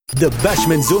The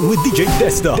Bashment Zone with DJ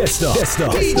Testa.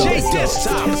 DJ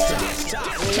Testa.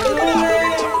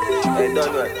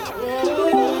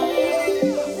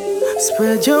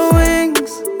 Spread your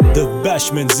wings. The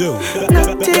Bashment Zone.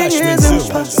 Nothing is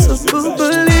impossible,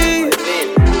 believe.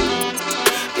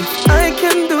 If I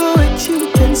can do it,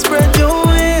 you can spread your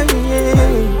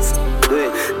wings.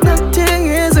 Nothing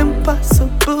is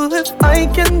impossible. If I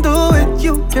can do it,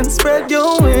 you can spread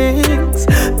your wings.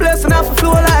 Blessing off a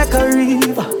flow like a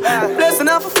river. Blessing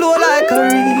off a flow like a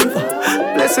river.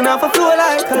 Blessing off a flow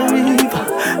like a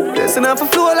river. Blessing off a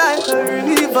flow like a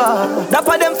river.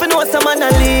 Dapper them for know some man a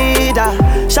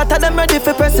leader. Shatter them ready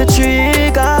for press the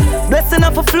trigger. Blessing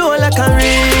off a flow like a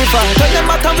river. Turn them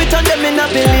back and we turn them in a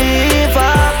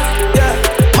believer.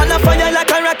 Yeah. Man a fire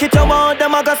like a rocket, you want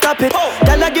them I go stop it.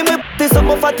 Girl a give me this some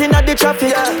fat inna the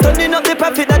traffic. Turning up the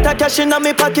profit that I cash inna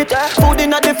me pocket. Food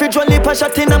inna the fridge, one lip a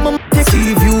shot inna my tick.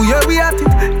 See you, yeah we at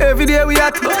it. Every day we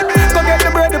at it. Go get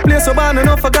the bread, the place so bad and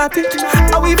I forgot it.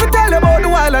 I will even tell about the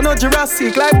wild and no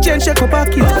Jurassic. Life change, shake up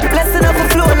pocket. Blessing off a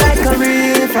flow like a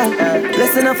river.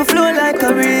 Blessing off a flow like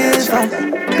a river.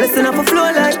 Blessing off a flow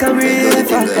like a river.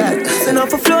 Blessing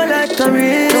off a flow like a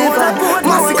river.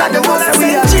 Massacre the world and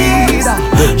we are Jesus.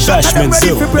 Bashment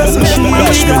Zone.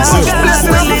 Bashment Zone.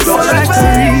 Blessing off a flow like a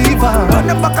river. Turn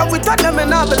them back and we turn them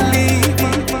and I believe.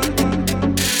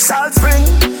 Salt Spring,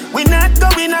 we not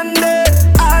going under.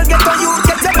 I'll get on you,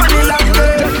 get your money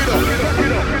longer.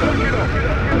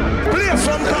 Play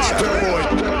some Carter, boy.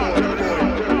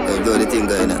 Hey, do the thing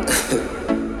going on.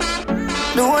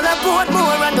 The whole of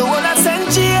Portmore and the whole of St.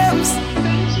 James.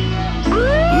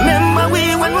 Remember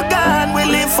we when we're gone, we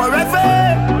live forever.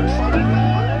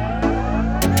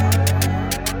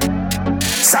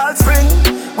 Salt Spring,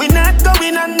 we not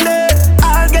going under.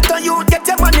 I'll get on you, get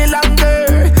your money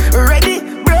longer. Ready,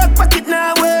 broke pocket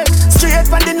now work. Straight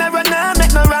from the narrow now,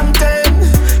 make no wrong turn.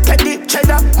 Get the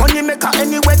cheddar, money maker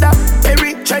any weather.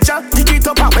 Perry treasure, dig it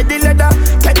up and with the leather.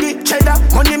 Get the cheddar,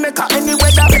 money maker any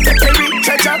weather. Perry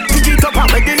treasure, dig it up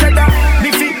and with the leather.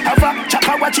 Me fi have a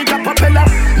chopper, watch it a propeller.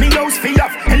 Me house fi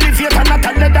have elevator, not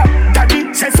a leather.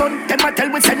 Daddy say son, them a tell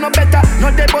we say no better.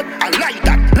 No day but I like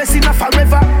that, blessing a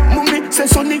forever. Mummy say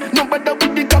sonny, no better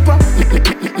with the copper.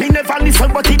 Me never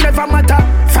listen but it never matter.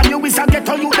 From you is a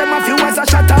ghetto, you them a few as a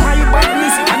shatter. My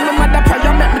badness and no matter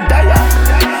prayer make me die.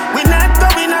 We not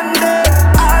going under.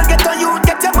 I'll get on you,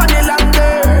 get your money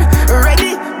longer.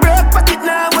 Ready, broke pocket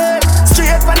now work.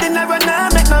 Straight from the narrow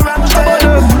now, make no wrong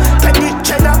turn. Get the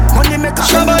cheddar, money maker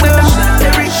any weather.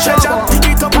 Every treasure,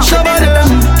 dig it up and with the leather.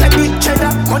 Get the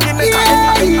cheddar, money maker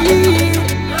any weather.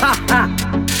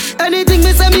 Anything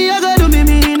me say me, I go do me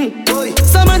mean it.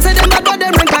 Someone say them bad but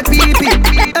them rank like pee-pee.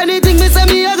 Anything me say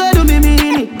me, I go do me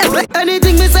mean it.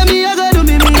 Anything me say me, I go do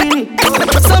me mean it.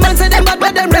 Someone say them bad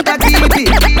but them rank like pee-pee.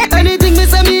 Anything me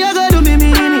say me, I go do me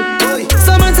mean it.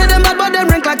 Someone say them bad but them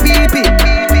rank like pee-pee.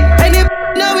 Any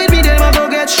now with me, them a go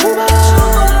get sugar.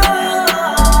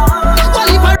 Well,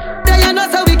 if I die, you know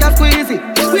so we can squeeze it.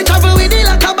 We travel with it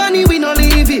like a bunny, we no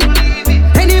leave it.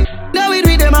 Any now with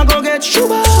me, them a go get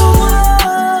sugar.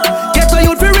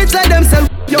 Like themselves,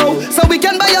 yo, so we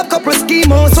can buy up couple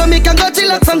schemos. So we can go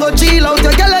chillax and go chill out.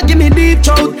 Your girl give me deep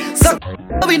throat. So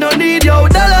we don't need yo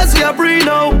dollars, we are free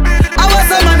now. I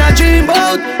was a man a dream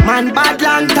about. Man bad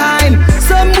long time.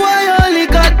 Some boy only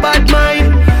got bad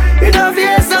mind. You know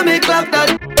fear so me clap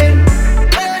that.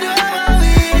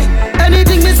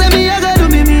 Anything me say me, I gotta do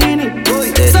me mean it.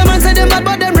 Someone say them bad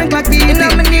but them rank like me.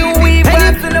 Now me new weave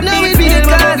vibes in the beat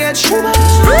because I get sugar.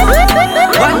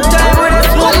 One time with a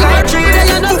smoke I treat it.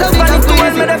 Fans to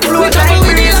us with a flow like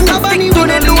breeze. Stick to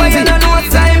the door, you don't know what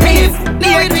time is.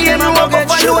 ATM, I'm up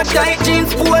for low tight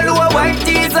jeans, polo, white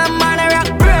tees, and man a rock.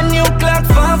 Brand new clocks,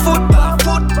 4 foot.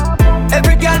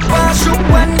 Every girl pass shoot,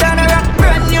 one down a rock.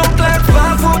 Brand new clocks,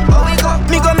 4 foot.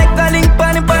 Me go make a link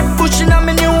pan the pan, pushing on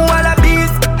me new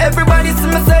wallabies. Everybody see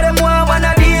me say them want one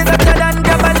of these. After that,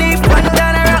 grab a leaf, one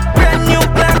down a rock. Brand new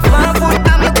clocks, 4 foot.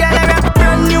 I'm a girl a rock.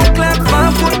 Brand new clocks,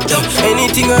 4 foot.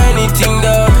 Anything or anything,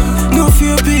 dog. No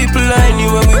fear people, I knew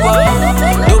where we were.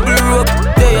 Double rope,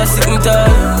 they are sitting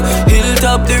tall.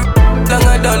 Hilltop, the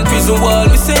longer than prison wall.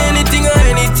 We say anything or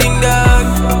anything, dog.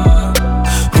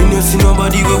 We no see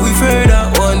nobody where we've heard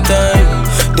at one time.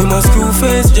 Them a screw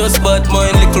face, just bad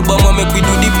mind. Little bomber make we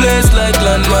do the place like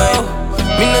landmine.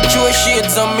 Me no throw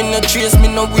shades and me no trace. Me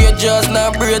no wear jaws,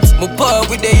 nah braids. My pa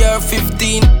with the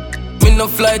AR-15. Me no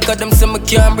fly cause them say me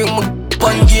can't bring my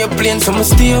one gear plane, so me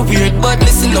stay weird. But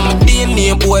listen to my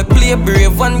DNA, boy, play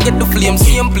brave and get the flame,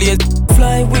 same place.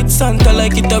 Fly with Santa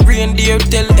like it a reindeer.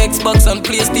 Tell Xbox and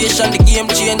PlayStation the game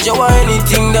changer or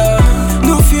anything there.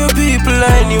 No fear people,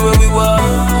 I knew where we were.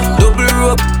 Double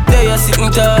rope, they they are sitting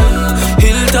tall.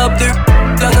 Hilltop the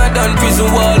longer than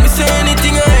prison wall. Me say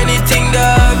anything or anything,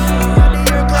 dog.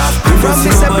 From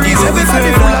this breeze, everybody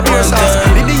full of beer sauce.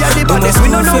 The baddest, we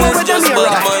don't know what them here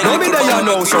are. No me there you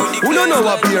know, so who don't know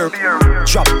what beer.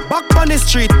 Drop back on the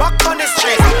street,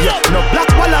 yeah, no black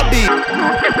wallaby.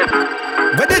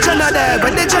 Where the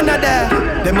Jenna there,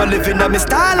 Them a living on me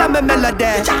style and me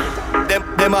melody.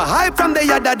 Them a hype from the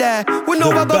yada there. We know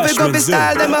what go be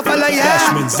style, them a follow yeah.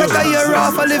 Take a year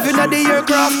off, a living at the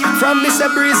aircraft. From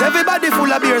Mr. Breeze, everybody full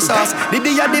of beer sauce.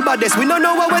 The baddest, we don't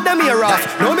know what with them here off.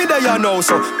 No me there you know,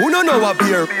 so who don't know what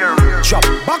beer. Drop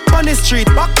back on the street,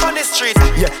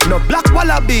 yeah, no black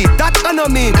wallaby, that I know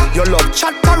me. You love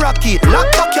chat parakeet, lock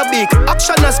back your beak,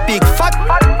 action and speak, fat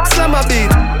slam a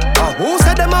beat. Who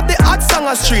said them have the hot song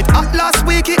a street? At last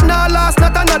week, it now last,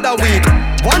 not another week.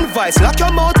 One voice, lock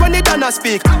your mouth when it done a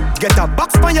speak. Get a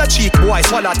box on your cheek, boy,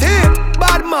 swallow tape.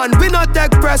 Bad man, we not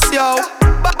take press, yo.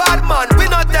 Bad man, we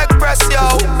not take press,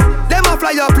 yo. Them a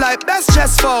fly up like best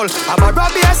chest fall. I'm a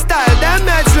Robbie style, them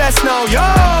heads less now, yo.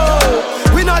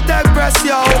 We not take press,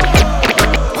 yo.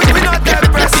 We not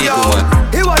take press, yo.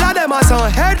 He one of them a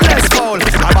some headless fall.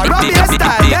 I'm a Robbie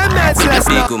style, them heads less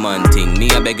now. Big man thing, me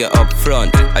a beg you up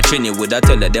front. I train you with a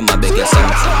tell them I beg you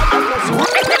something.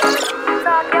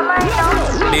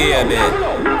 Baby,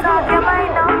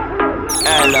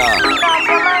 Ella,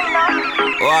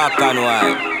 walk on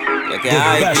white. You can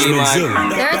hype me, man.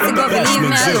 Dirty go, leave me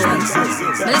alone.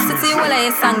 Listen to you while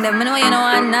I sang them. I know you know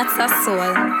I'm not a soul.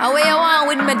 Away you want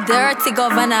with me dirty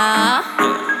governor.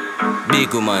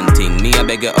 Big man thing, me a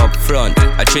beg you up front.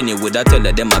 I train you with a tell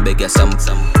them I beg you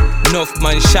something. Enough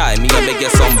man shy, me a beg you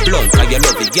some blunt. Cause you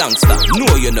love a youngster,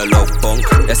 no you no love punk.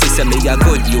 Your sister me a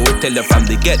good, you tell her from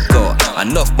the get-go.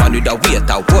 Enough man with a wait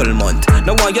a whole month.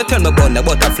 Now why you tell me about the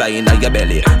butterfly in your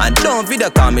belly? And don't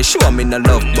video call me, show me no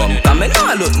love bump. Cause me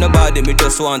nah look nobody, me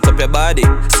just want up your body.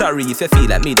 Sorry if you feel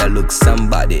like me that look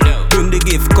somebody. Bring the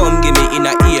gift, come give me in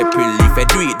a April. If I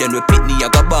do it, then we pick me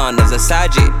a go born as a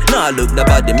sergeant. Nah look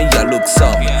nobody, me a look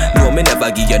some. No, me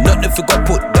never give you nothing if you go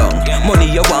put down.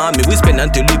 Money you want me, we spend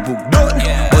until we book done.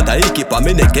 But I keep on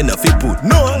me neck and if you put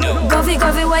no. Govy,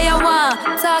 where you want?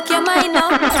 Talk your mind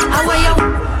now. How where you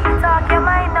talk your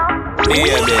mind now? Baby,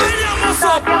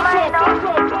 Talk your mind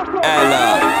now.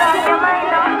 Ella, Talk your mind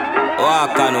now.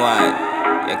 walk on white.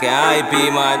 You can hype me,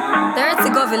 man. Dirty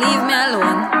Govy, leave me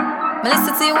alone. I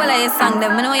listen to you while I sang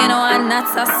them. I know you know I'm not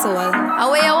a soul. How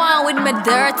where you want with me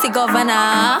dirty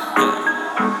governor?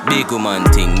 Big man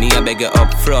thing, me a beg you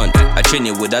up front. I train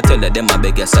you with a tell them I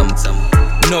beg you something.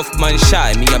 Enough man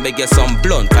shy, me a beg you some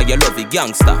blunt. Cause you love a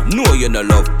gangster, no you no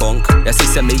love punk. Your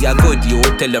sister me a good, you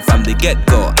tell her from the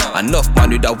get-go. Enough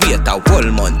man with a wait a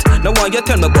whole month. Now why you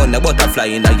tell me about the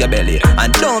butterfly in your belly?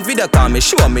 And don't video call me,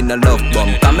 show me no love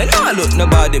bump. Cause me nah look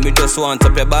nobody, me just want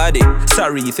up your body.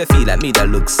 Sorry if you feel like me that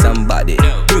look somebody.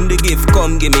 Bring the gift,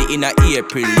 come give me in a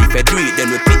April. If you do it, then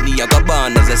we pick me a go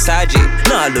born as a sergeant.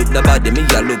 Nah look nobody, me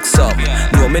a look some.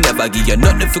 No, me never give you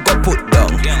nothing if you go put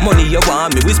down. Money you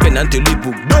want me, we spend until we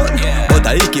book done. But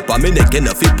I keep on me neck and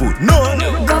if you put no.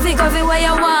 Govy, where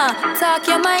you want? Talk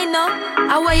your mind now.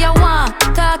 How where you want?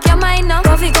 Talk your mind now.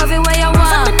 Govy, where you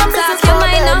want? Talk your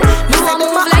mind now. You want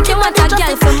move like you want a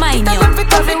girl for mine now.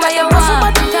 Govy, where you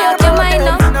want? Talk your mind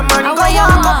now. How where you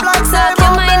want? Talk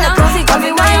your mind now.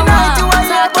 Govy, where you want?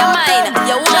 Talk your mind.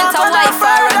 You want a wife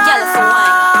or a girl for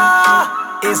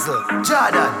mine? Isle,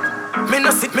 Jordan. Me no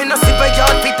sit by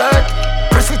yard with dirt.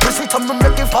 Press it, I'm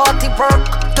making 40 work.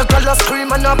 The girl a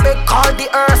scream and I beg call the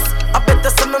earth. I bet the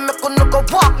sun make no go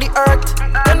walk the earth.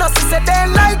 Then I see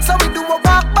daylight, so we do a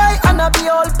walk by. And I be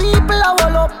all people, I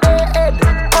will up their head.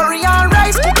 Curry and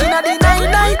rice, cooking at the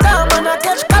night time. And I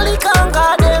catch Cali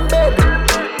Kanga, them bed.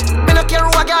 Me no care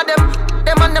who I got them.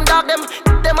 Them and them dog them.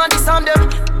 Them and this on them.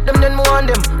 Them then more on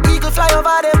them. Eagle fly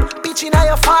over them. Pitch in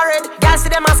your forehead. Girl see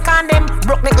them and scan them.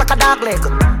 Broke neck like a dog leg.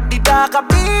 The dog a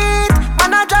beat.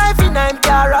 Man a drive in I'm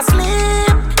car asleep.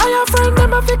 And your friend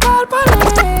them a fi call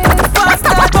police. Fast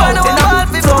that one a wall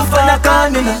fi go for the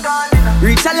corner.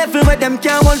 Reach a level where them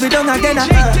can't hold we down again.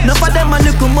 Enough of them a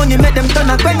look money make them turn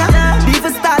a quenga.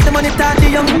 Even start the money talk the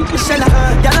young shella.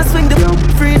 Y'all a swing the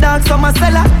free dogs from a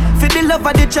cellar. For the love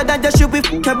of the cheddar just should be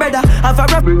f***ing brother. Have a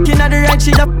rap in the right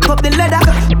she just up the leather.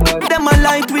 Them a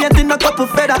light waiting a couple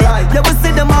feather. You will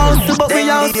see them house but we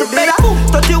house better.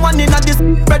 31 in a this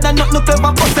brother not no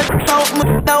clever. But set out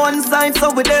down one side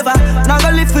so we never. Now go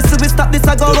live for so we stop this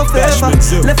I go forever.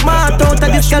 Left my heart out of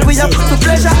this girl we have to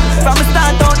pleasure. From the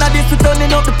start out of this we turning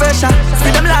up the pressure.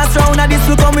 See them last round of this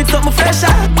we come with something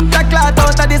fresher. That clout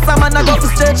out of this man I go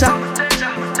for stretcher.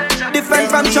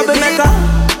 Different from troublemaker.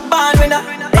 Born winner.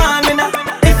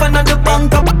 If I not the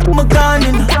bank up, I'm gone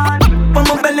in.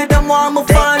 want me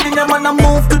fall in a man, I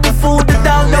move to the food, the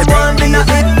dog, the one in a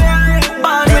head.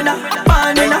 Born winner,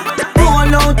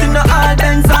 roll out in the hard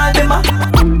dance, all them a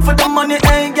for the money,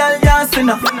 hey girl, yes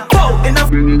enough.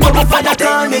 Enough, come for the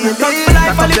gun, you come for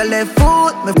life. Fuck your left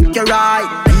foot, me fuck your right.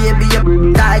 Baby,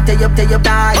 you tight, tell you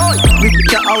tight. Me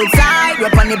fuck you outside, you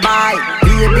up on the bike.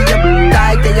 Baby, you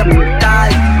tight, tell you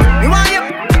tight. Me want you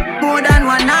more than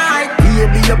one night.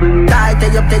 Baby, you tight,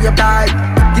 tell you tight.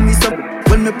 Give me some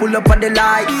when me pull up on the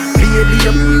light. Baby,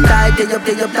 you tight, tell you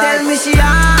tight. Tell me she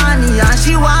honey and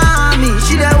she want me.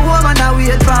 She the woman that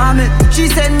wait for me. She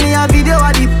send me a video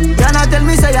of the and I tell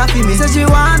me say you feel me. Say she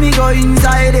want me go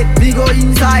inside it. Me go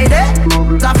inside it.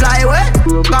 So fly away.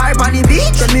 Car on the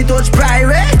beach. When me touch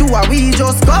private. Do a we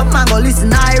just come and go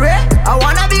listen Irie. I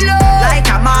wanna be low like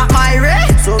a Mark Myrie.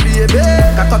 So baby,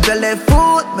 cock up your left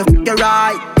foot, me fuck your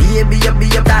right. Baby, you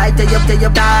tight, tell you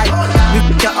tight. Me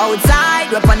fuck you outside,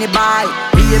 you up on the bike.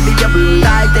 Baby, you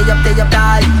tight, tell you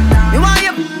tight. Me want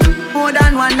you more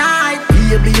than one night.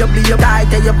 Baby, you tight,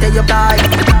 tell you tight.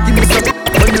 Give me some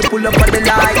when you pull up on the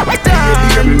light. Baby, you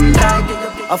tight, tell you tight.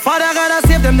 A father gotta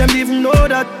save them even know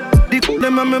that. The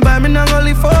them and me buy me not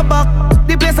only for back.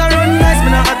 The place I run nice,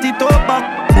 me not at the top back.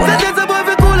 Say there's a boy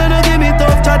fi cool and no give me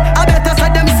tough chat. I better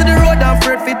side them see the road and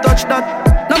afraid fi touch that.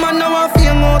 No man now a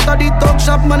feel out of the talk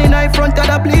shop. Man in the front of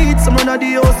the bleed, some run of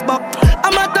the house back.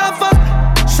 I'm a tough fuck,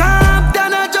 sharp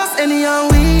than a just any and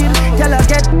weed. Y'all a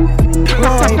get boy,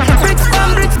 bricks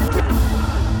from bricks.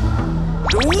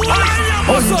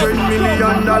 $100 million,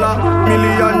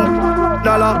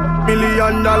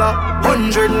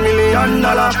 $100 million.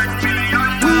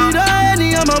 We the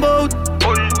any I'm about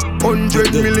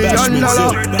 $100 million. Your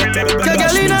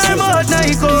girl in her mouth now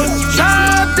he goes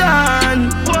sharp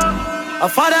down. A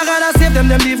father gotta save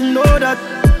them even know that.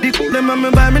 The them and me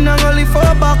buy me not only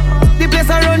for back. The place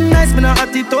I run nice, me not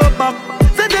at the top back.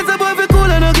 Say there's a boy fi cool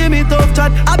and no give me tough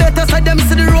chat. I better side them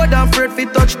see the road and afraid fi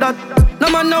touch that. No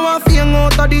man now a feel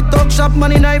out of the talk shop.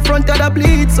 Man in the front of the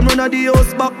bleed, some run of the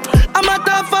house back. I'm a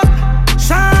tough fuck,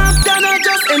 sharp than a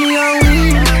just any and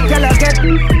weed. Girl I get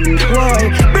boy,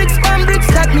 bricks from bricks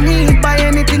that me need. Buy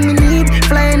anything me need,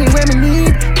 fly anywhere me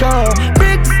need. Go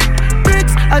bricks,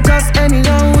 I just any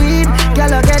and weed. Girl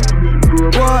I get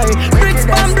boy, bricks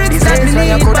from bricks that me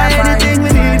need. Buy anything me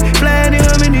need, fly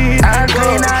anywhere me need. I'm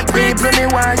clean out people, me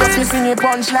want you to sing a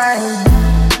punchline.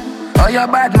 Oh, your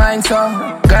bad mind, so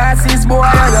glasses, boy, oh,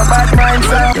 your bad mind,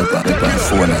 so. You got the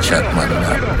phone a chat, man,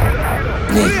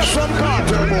 Niche.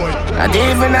 And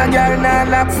even a girl now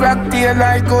lock frack tail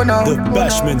like Uno. The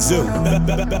Bashman Zoo.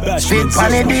 Fit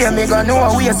funny day, me gon'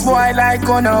 know we a spoil like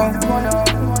Uno.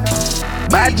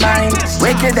 Bad mind,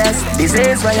 wickedness,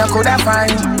 disease where you coulda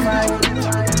find.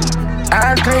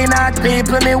 All clean out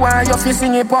people, me want you to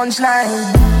sing a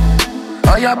punchline.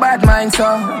 Oh, your bad mind,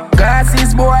 so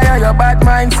glasses, boy, oh, your bad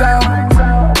mind, so.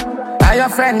 Are your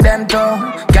friend them too?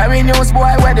 Carry news,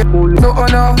 boy, where the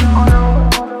no.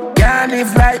 Can't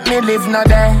live like me, live no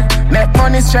day. Make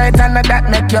money straight and that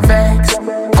make you vex.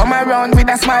 Come around with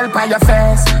a smile on your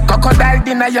face. Crocodile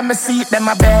dinner, you me see them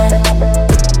a bed.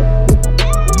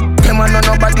 Them a know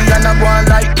nobody and a go on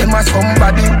like them a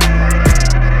somebody.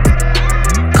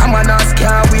 Come on, ask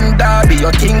can't win derby,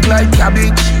 you think like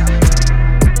cabbage.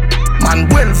 Man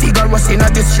well figure was in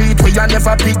the street where you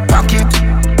never pickpocket.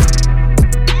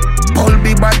 All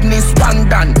be badness one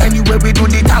done, anyway we do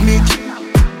the damage.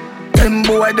 Them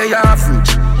boy they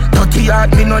average, dirty heart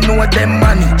me no know them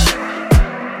manage.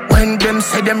 When them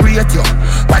say them rate you,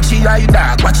 watch your eye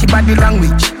dog, watch your body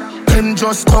language. Them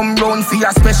just come round for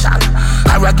your special,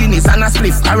 or a Guinness and a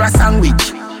spliff or a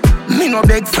sandwich. Me no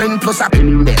beg friend plus a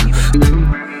pin them.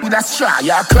 With a straw,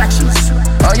 your crutches.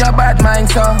 Oh, your bad mind,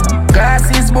 so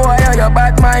glasses, boy, oh, your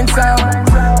bad mind, so.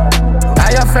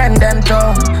 Are your friend, them, too?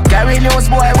 Carry news,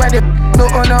 boy, where the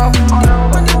don't know.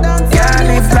 Can't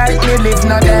live like me, live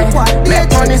no day. Make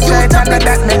money straight and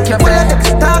that make you vex.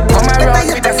 Come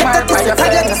around with a smile by your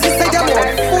face.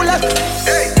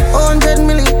 100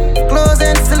 million, clothes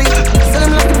and silly. Sell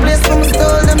them like the place from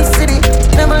stole them city.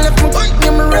 Never left me,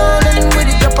 I'm rolling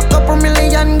with it. Drop a couple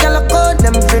million, girl, I call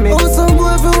them for me. Also,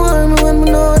 boy, if you want me when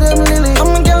me know them lily.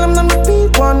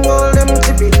 One gold them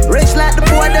chippy. Rich like the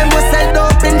boy them was sell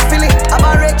dope in Philly. I'm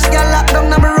a rich girl locked down,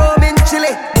 I'm a roam in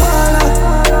Chile.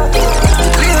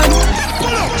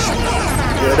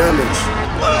 You're damage.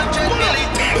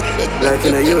 Like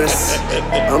in the US,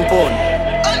 I'm porn.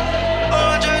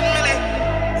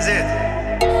 Is it?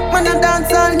 Man a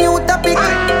dance all new topic.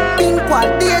 Pink wall,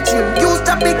 daydream, use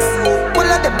topics. All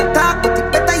of them talk, but it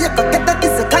better you can get that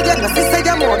this. Cause you know, sister,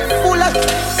 you're more full of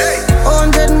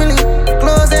 100 million,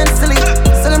 clothes and silly.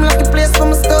 Sell them like a place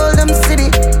from stole them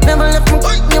city. Never left me,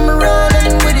 I'm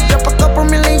rolling with it. Drop a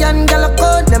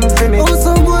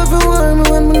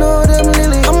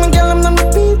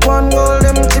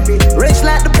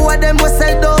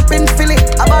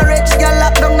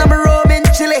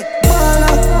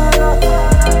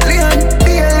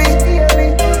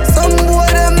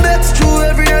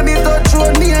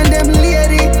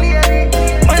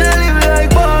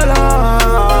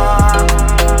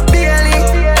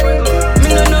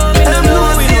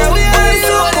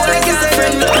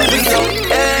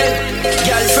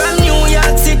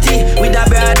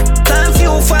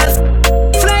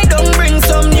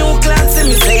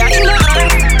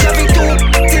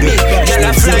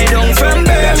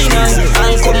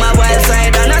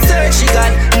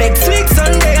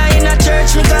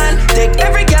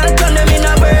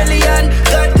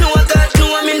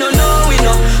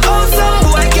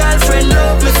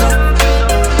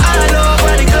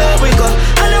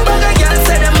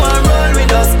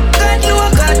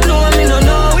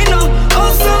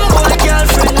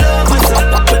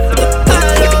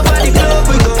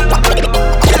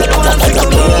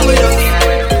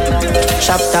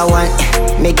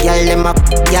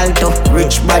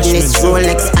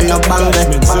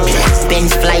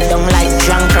Benz fly down like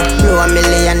drunker. Blow a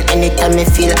million anytime me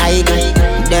feel idle.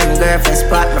 Them girlfriends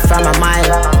spot me from a mile.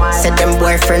 Said them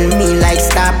boyfriend me like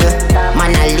staple.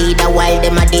 Man a leader while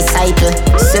them a disciple.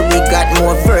 So we got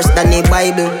more verse than the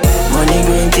Bible. Money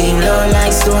green thing low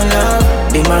like stone love.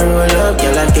 Be my roll up,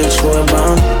 girl I catch 4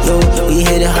 bomb. Yo, we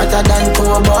hit it hotter than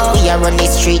Cobalt. We are on the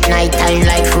street night time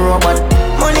like robot.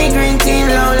 Money green thing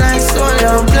low like stone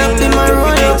love. Clap in my roll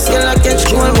up, girl I catch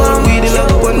 4 bomb.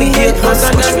 We hit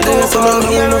hotter than Cobalt.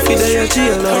 We are on the street night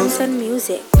time.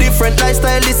 Music. Different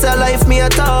lifestyle, this a life me a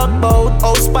talk about.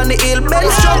 House on the hill,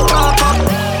 Benz truck park up.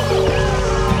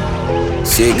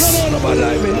 6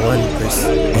 1%.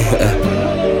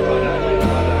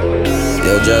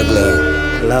 Yo, juggler.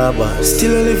 Lava.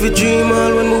 Still I live a dream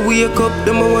all when we wake up.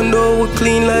 Them I wonder how we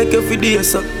clean like every day,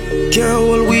 so can't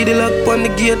hold weed lock on the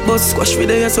gate, but squash with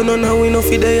the so none how we know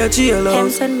for the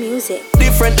jailhouse. Music.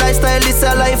 Different lifestyle, this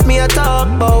a life me a talk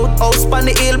about. House on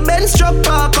the hill, Benz truck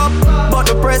park up. But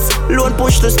the press, loan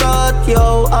push to start,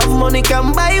 yo. Have money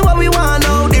can buy what we want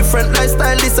now. Different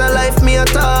lifestyle, this a life me a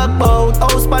talk about.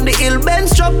 House on the hill,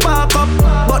 Benz truck park up.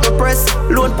 But the press,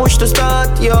 loan push to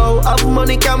start, yo. Have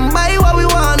money can buy what we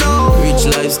want now. Rich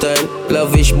lifestyle,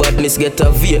 lavish badness. Get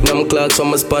a Vietnam clocks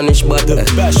from a Spanish bat.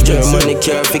 Germany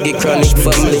car figure chronic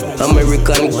family.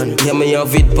 American, yeah me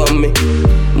have it for me.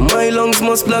 My lungs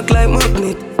must black like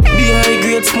magnet. Be high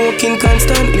grade smoking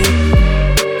constantly.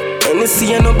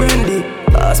 Hennessy and no brandy.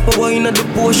 Ask for wine at the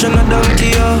potion of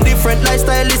donkey. Different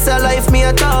lifestyle, this a life me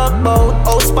a talk about.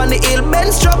 House on the hill,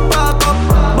 Benz truck park up.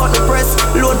 But the press,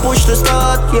 loan push to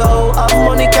start, yo. Have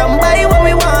money can buy what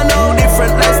we want now.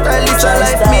 Different lifestyle, this a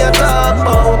life me a talk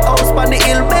about. House on the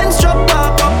hill, Benz truck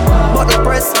park up. But the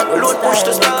press, loan push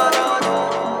to start.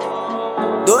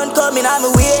 Don't come in on my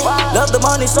way. Love the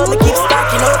money, so me keep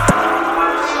stacking up.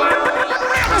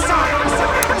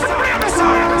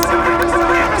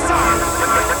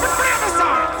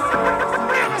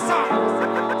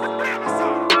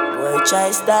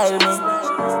 Try style me.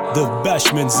 The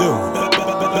Bashman Zone.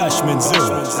 Bashman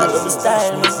Zone.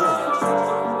 Style me.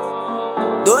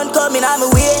 Don't come in on my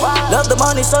way. Love the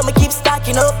money, so me keep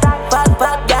stacking up. Fat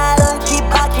girl, keep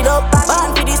backing up.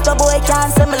 Born for this, the boy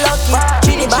can't say me lucky.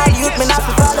 Chini bad youth, me not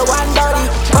to follow one body.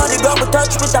 Body ground, we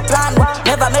touch with a plan.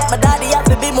 Never met my daddy, have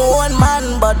to be my own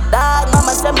man. But dog,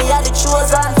 mama said me had the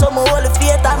chosen. So me hold the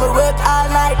faith and me work all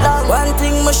night long. One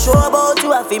thing me sure about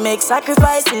you, have to make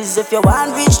sacrifices. If you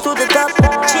want reach to the top,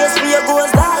 chase for your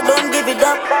goals, dog, don't give it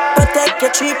up. Protect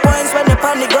your 3 points when you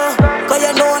panic go. Cause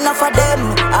you know enough of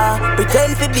them.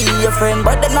 Pretend to be your friend,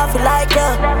 but them not feel like you.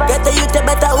 Get the youth, you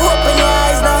better open your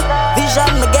eyes now.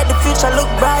 Vision, me get the future look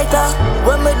brighter.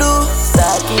 When me do,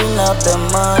 stacking up the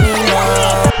money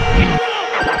now.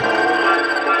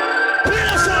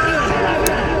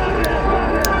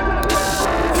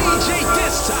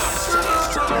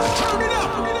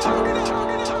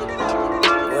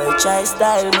 Try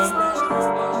style me.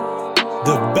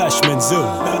 The Bashman Zone.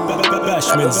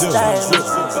 Bashman Zone.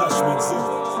 Bashman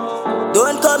Zone.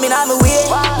 Don't come in on my way.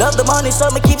 Love the money, so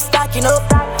me keep stacking up.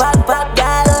 Fat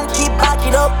girl, keep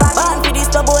backing up. Born for this,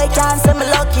 the boy can't say me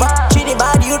lucky. Chini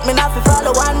bad youth, me not fi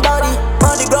follow one body.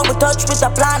 Body ground, we touch with a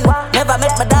plan. Never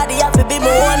met my daddy, have to be my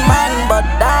own man. But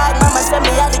dad, mama said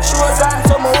me had the chosen.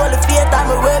 So me hold the faith and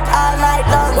me work all night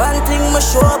long. One thing me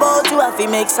sure about you, have to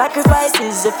make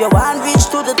sacrifices. If you want reach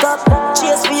to the top,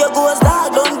 chase for your goals,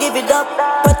 dog, don't give it up.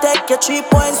 Protect your 3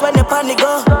 points when you panic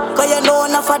go. Cause you know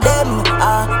enough of them.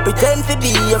 Pretend to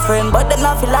be your friend, but them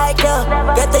not feel like you.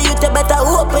 Get the youth, you better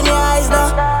open your eyes now.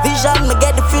 Vision, me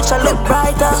get the future look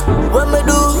brighter. When me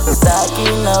do,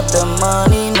 stacking up the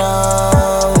money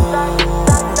now.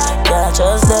 Can't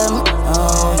trust them,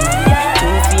 oh,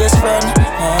 two-faced friend,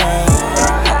 hey.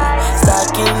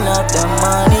 Stacking up the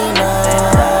money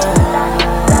now.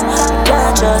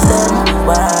 Can't trust them,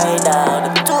 why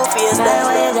dog? Two-faced them.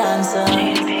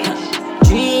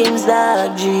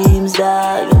 Dreams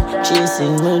dog,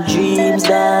 chasing my dreams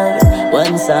dog.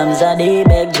 One Psalms a day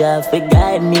beg Jah for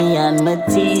guide me and my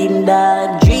team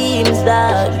dog. Dreams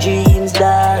dog,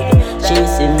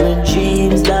 chasing my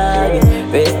dreams dog.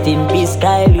 Rest in peace,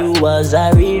 Kyle, you was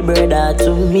a real brother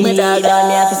to me. My dog on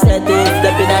me have to set it,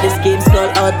 stepping out the scheme, skull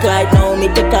out right now. Me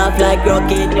take off like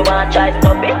rocket, you want try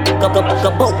stop it? Cock a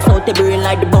box out the brain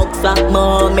like the boxer.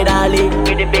 Mom, me darling,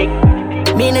 with the big.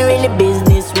 Me no really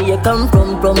business where you come from.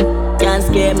 Can't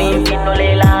scare me, no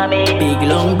lela me. Big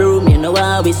long broom, you know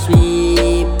how we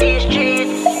sweep these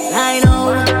streets. I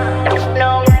know,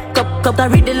 cup to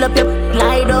riddle up your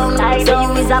lie down. Say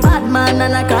you is a bad man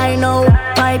and I cry now.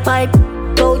 Pipe,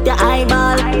 out your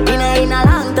eyeball. In a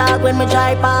long talk when me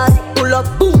try pass. Pull up,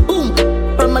 boom,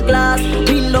 from a glass.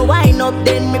 Window wind up,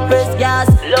 then me press gas.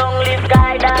 Long live God.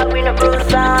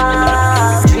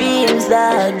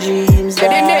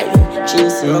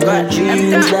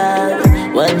 dreams,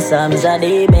 dog. One Psalms a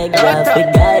day make God for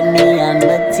guide me and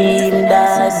my team,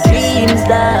 dog. Dreams,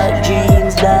 dog,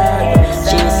 dreams, dog.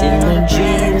 Chasing my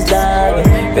dreams, dog.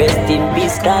 Rest in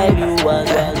peace, Kyle, you was.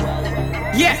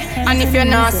 Yeah, and if you're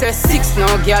not say 6, no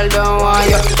girl don't want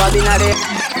you. But in a day,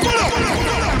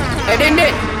 hey, then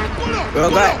day, bro,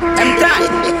 God, I'm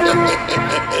tired.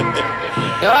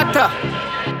 Yo, what the?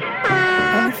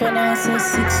 And if you're not say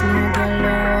 6, no girl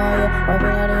don't want you. But in a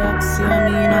day, I see me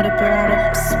in the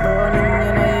product. Burning,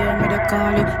 you know, you hear me, they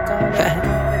call you.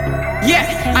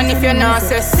 Yeah, and if you're not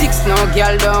say 6, no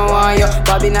girl don't want you.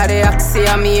 Bobby na the Axie,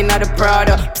 I mean na the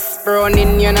Prada. Psst,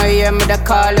 running, you know, hear me, they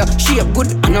call you. Shape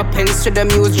good and no pens to the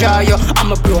muse draw you.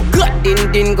 I'm a bro, good,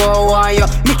 din go on you.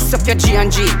 Mix up your G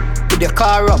and G with your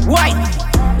car up. Why?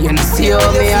 You know, see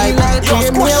how me I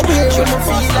just push.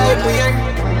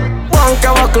 Punk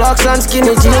our clocks and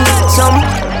skinny jeans. Some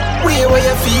way where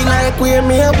you feel like we're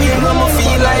me a weird, I'ma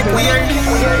feel like weird.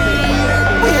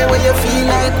 Way where you feel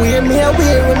like we're me a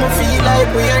weird, I'ma feel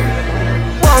like weird.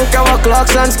 Punk our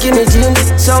clocks and skinny jeans.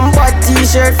 Some bad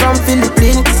t-shirt from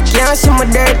Philippines. Can't see my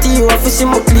dirty, you have to see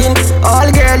my clean. All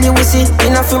girl you will see,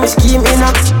 enough for me scheme,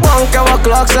 enough. Punk our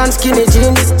clocks and skinny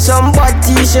jeans. Some bad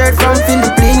t-shirt from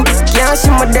Philippines. Can't see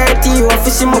my dirty, you have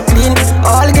to see my clean.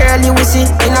 All girl you will see,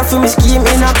 enough for me scheme,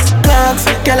 enough. Clocks,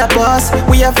 girl a boss.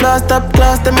 We have lost up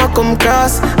class, them a come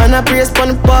cross. And I praise pon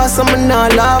the pass, so me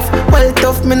not laugh. Well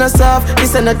tough, me not soft.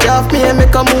 This ain't a job, me and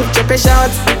make a move, check a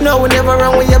shots. No, we never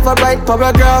wrong, we ever write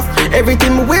paragraph.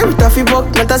 Everything we wear, it off your book,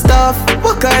 not a stuff.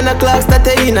 What kind of clocks that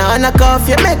they in and a cuff?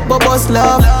 You make bubbles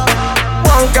laugh.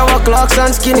 Punk our clocks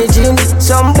and skinny jeans.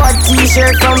 Some bad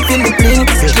t-shirt from Philippines.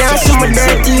 Can't see my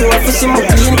dirty, you have to see my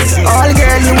clean. All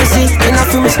girl you will see,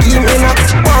 enough for me scheme, enough.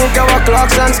 Punk our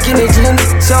clocks and skinny jeans.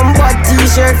 Some bad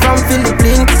t-shirt from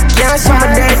Philippines. Can't see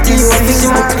my dirty, you have to see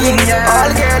my clean.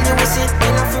 All girl you will see,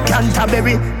 enough for me.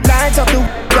 Canterbury, lights up the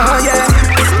yeah.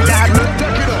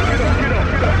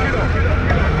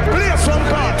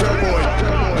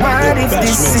 What if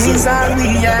this is all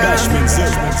we are?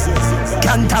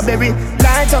 Canterbury,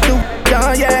 lights up the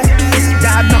yeah.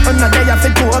 Dad, nothing no day off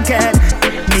it cocaine.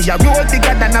 Me a roll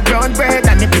bigger than a brown bread.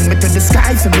 And it bring me to the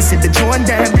sky for me see the drone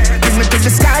them. Bring me to the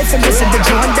sky for me see the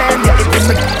drone them. Yeah, it bring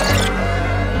me.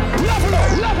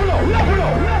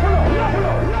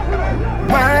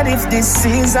 What if this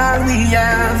is all we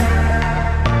have?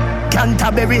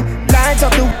 Canterbury, lights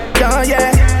up the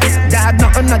yeah. Dad,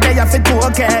 nothing no day off it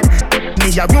cocaine. Me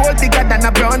a roll bigger than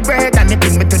a brown bread. And it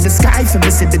bring me to the sky for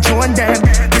me see the drone them.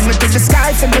 Bring me to the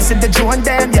sky for me see the drone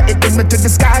them. Yeah, it bring me to the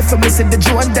sky for me see the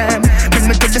drone them. Bring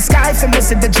me to the sky for me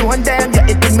see the drone them. Yeah,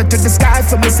 it bring me to the sky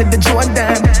for me see the drone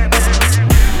them.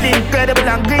 Incredible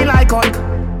and green like Hulk.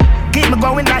 Keep me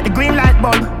going like the green light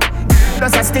bulb.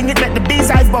 Does I sting it make the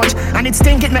bees I budge. And it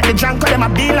stink it make the junk call them a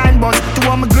beeline buzz. To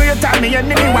all my great time me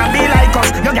enemy want be like us.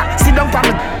 Young guy sit down for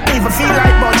me even feel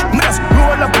like budge. Me just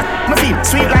roll up me feel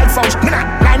sweet like fudge. Me not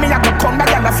lie me I go come back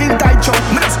and I feel tight choke.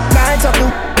 Me just light up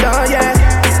the yeah.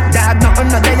 Dad nothing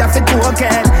no day off it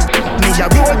cocaine. Me a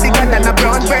roll bigger than a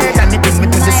brown bread. And it bring me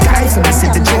to the sky for me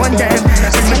see the drone them.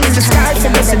 Bring me to the sky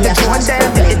for me see the drone them.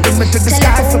 It bring me to the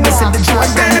sky for me see the drone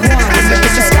them. Bring me to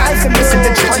the sky for me see the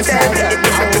drone them. It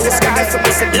bring me to the sky.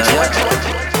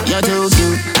 You're too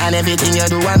cute, and everything you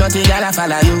do, I don't think I'll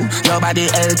follow you. Your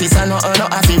body healthy, so no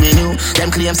happy with you.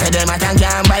 Them claims say them a tank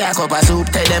can buy a cup of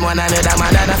soup. Tell them one another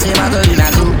man and a fame a girl in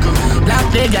a group. Black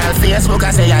the girl Facebook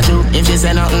and say you true. If she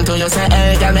say nothing to you, say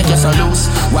hey girl make you so loose.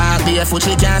 Walk barefoot,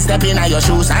 she can't step in your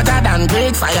shoes. Hotter than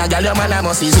great fire, girl your man a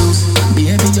must is Zeus.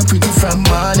 Baby you're pretty from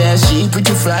Monday, she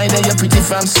pretty Friday, you're pretty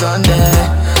from Sunday.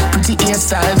 Pretty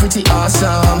hairstyle, pretty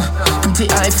awesome. Pretty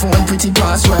iPhone, pretty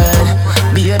password.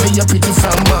 Baby you're pretty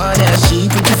from Monday, she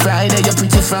pretty Friday, you're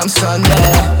pretty from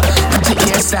Sunday. Pretty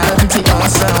hairstyle, pretty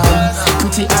awesome.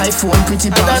 Pretty iPhone,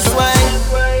 pretty password. That's why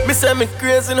me say me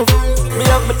crazy enough. Me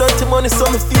have me dirty money so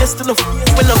me face enough.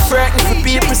 When I'm frightened for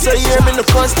people so hear me no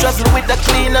cause travel with a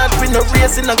clean heart. We no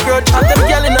raising a grudge. And them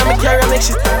gyal inna me carry make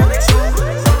she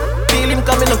feel him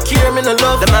coming no care me no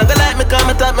love. Them a go like me come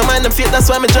and talk my mind them fake. That's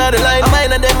why me draw the line. My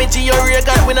mind and them me G or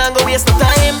God. We not go waste no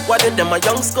time. What did them a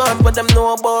young squad? What them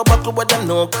know about buckle? What them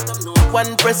know?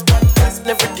 One press, and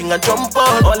everything I jump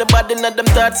on. All the bad in them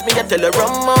thoughts me I tell her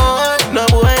run on. No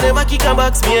boy never kick a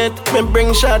box me yet. Me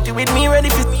bring shorty with me ready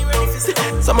for.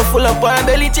 So me full up on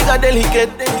belly chica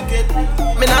delicate.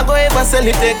 Me not go ever sell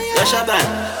it take. Yo Shaban.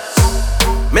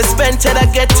 Me spend cheddar,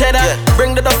 get cheddar.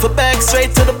 Bring the duffel bag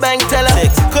straight to the bank teller.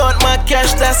 Count my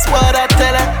cash, that's what I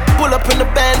tell her. Pull up in the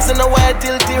Benz in the white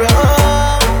tiltira.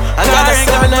 I got a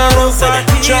 7 hours.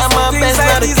 Try my best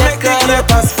not to get caught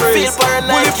up. Feel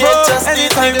paranoid, can't just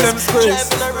anytime them squares.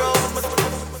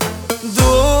 Do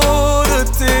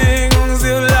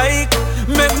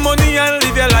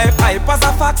hype as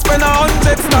a fact, spend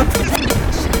 100 stop.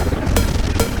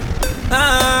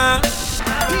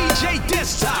 DJ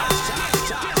Desktop.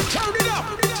 Turn it up.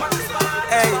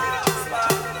 Hey.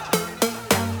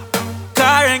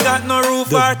 Car ain't got no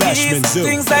roof or keys.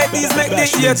 Things like these make the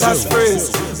haters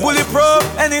freeze. Bulletproof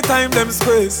anytime them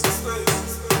squeeze.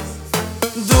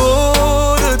 Do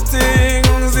the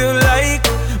things you like.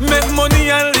 Make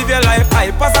money and live your life.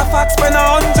 Hype as a fact, spend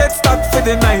 100 stock for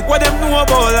the night. What them know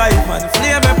about life, man?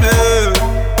 Flame and blue.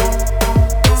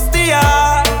 Stay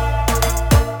up.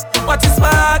 What is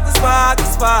spark, the spark, the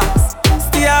sparks.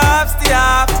 Stay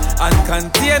up, and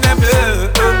contain them blue.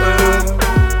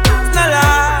 It's not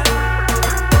lie.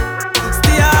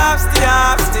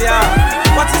 Stay up.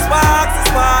 What is spark, the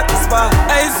spark, the spark.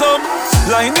 Hey, some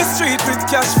line the street with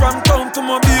cash from town to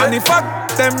mobile. And if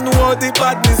them know the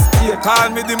badness here. Call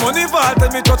me the money vault, tell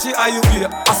me touch it, are you here?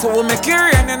 I saw we make it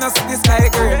rain and I see the sky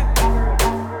gray.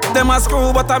 Them a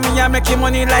screw, but I making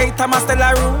money like I'm a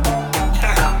stellar room.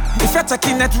 If you're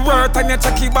checking net worth and you're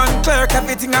checking bank clerk,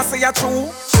 everything I say you true.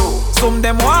 Some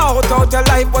them want out your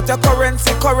life, but your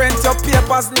currency, your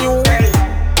papers new.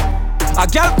 A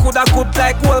girl coulda good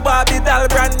like old Barbie doll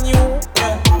brand new.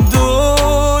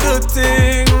 Do the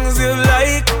things you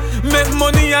like. Make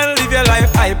money and live your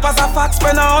life. Hype as a fact,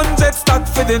 spend 100 stock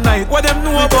for the night. What them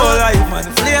know about life, man?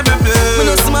 Flame and blue. Me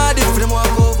no smart if them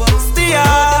walk over. Stay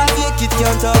up. Them fake it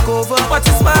can't talk over. What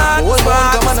is smart? Old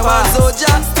man come and a man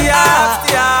soldier. Stay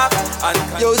up.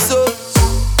 Yo, so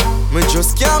me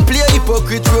just can't play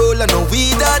hypocrite role. I know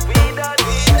we that.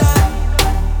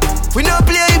 We no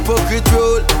play hypocrite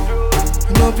role.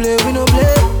 We no play.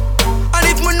 And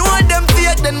if me know them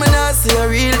fake, then me not say a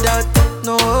real that.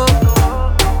 No.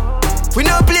 We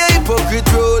no play hypocrite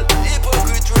role.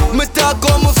 Me talk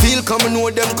how me feel, come know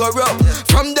them corrupt.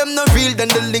 From them no real, then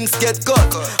the links get cut.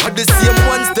 Are the same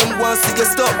ones, them want to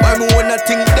get stop. I me wanna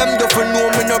think them, don't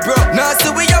know me no broke. Now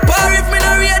say we a par if me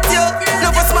no rate you.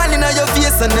 Never smiling at your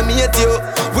face and them hate you.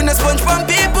 We no sponge from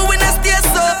people, we no stay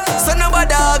so. So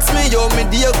nobody ask me, yo, me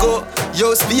dear go.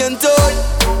 Yo, Spain told.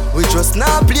 We just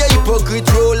now play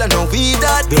hypocrite role, and now we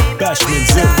that. The Bashman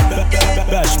Zone.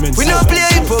 Bashman Zone. We no play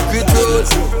hypocrite role.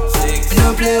 We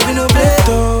no play.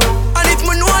 And if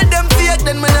me know them fake,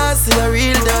 then me not say a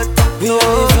real that. We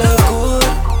live like good.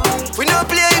 We no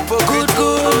play hypocrite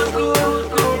good.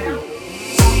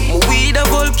 We the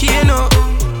volcano.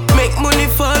 Make money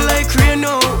fall like rain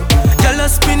now. Y'all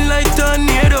spin like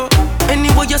tornado.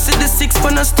 Anyway you see the 6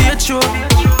 on a stage show.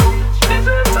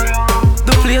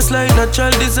 The place like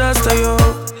natural disaster, yo.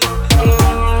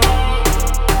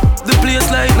 The place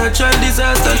like natural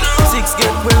disaster. 6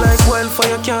 get way like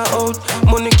wildfire can't out.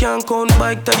 Money can't count,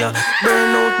 bike tire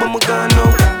burn out, but me gone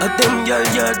out. At them y'all,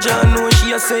 yeah, John know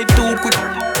she a say too quick.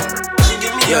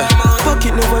 Yeah,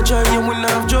 pocket never dry, yeah, we not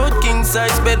have joke. King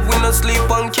size bed, we not sleep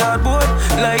on cardboard.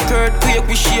 Like earthquake,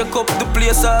 we shake up the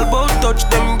place all about. Touch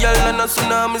them y'all and a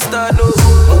tsunami start now.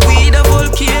 We the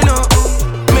volcano.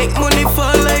 Make money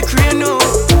fall like rain now.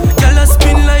 Y'all a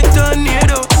spin like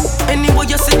tornado. Anyway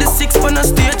you see the 6 on a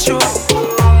stage show.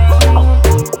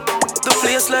 The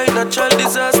place like natural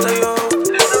disaster, yo.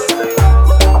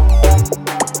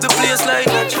 The place like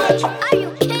natural. Are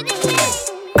you kidding me?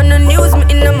 On the news, me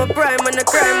in my prime. On the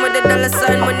crime with the dollar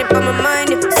sign. Money for my mind.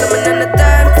 Someone on the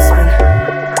time for spin.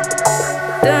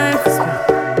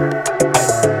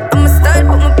 I'm a style,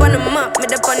 put me on the map. Me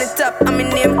up on the top. I'm in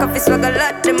name, coffee swag a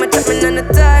lot. Them a chat me on the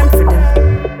time for them.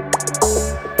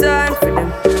 Time for them.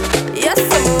 Yes,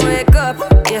 I'ma wake up.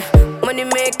 Yeah, money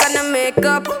make and I make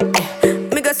up. Yeah,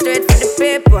 me go straight for the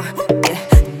paper. Yeah,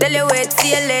 tell you wait,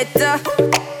 see you later.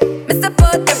 Me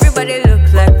support everybody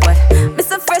look like what? Me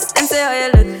so first and say how you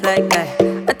look like that.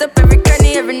 I top every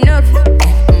cranny, every nook.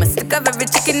 I'ma stick up every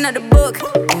chicken out the book.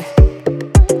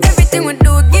 Everything we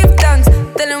do, give thanks.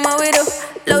 Tell them what we do.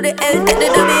 Load the L, take the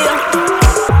W.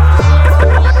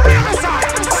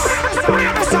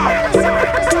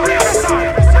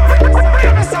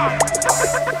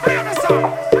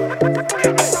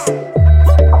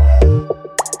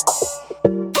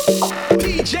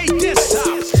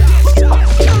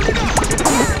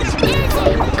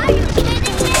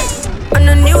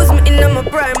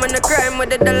 Prime on the crime with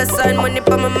the dollar sign, money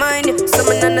for my mind.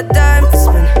 Someone on the time for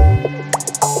spin.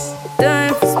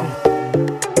 Time for spin.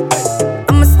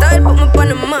 I'm a style, put me on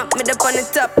the map, me up on the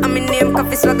top. I'm in name,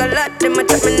 coffee swag a lot. Them a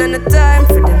chat me on the time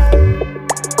for them.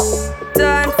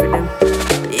 Time for them.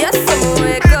 Yes, I'ma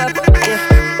wake up.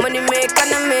 Yeah, money make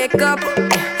and I make up.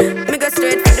 Yeah, me go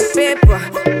straight for the paper.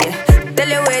 Yeah, tell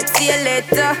you wait, see you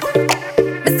later.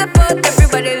 Me support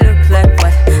everybody look like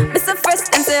what? Me so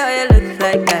first and say how you look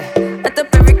like that. I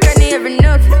top every cranny, every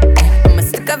nook. I'ma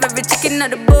stick up every chicken out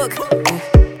the book.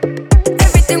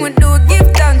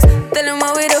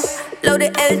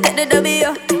 be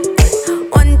you.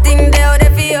 One thing they out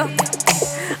there for you.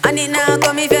 And it now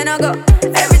come if you no go.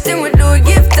 Everything we do,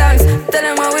 give thanks. Tell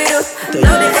them what we do.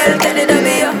 Now the hell tell the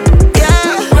W.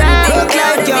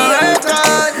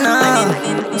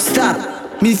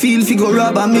 Stop. Me feel fi go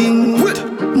rob a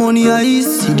mint. Money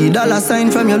eyes, see the dollar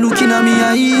sign from you looking at me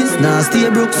eyes. Nah stay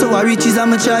broke so I riches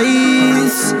I'm a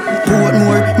choice.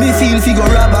 Portmore, me feel fi go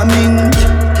rob a mint.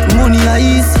 Money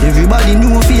eyes, everybody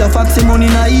know fi a fact say money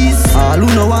nice. All who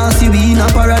no want see we in a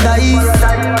paradise.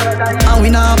 And we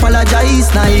not apologize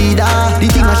neither. The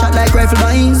thing a shot like rifle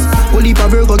mines. Whole heap a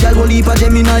Virgo girl, whole heap a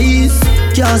Geminis.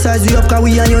 Can't size we up cause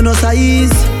we and you no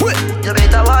size. You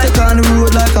better watch. Take on the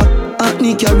road like a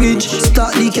Hackney cabbage,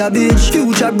 start the cabbage.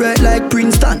 Future bright like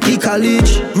Princeton, the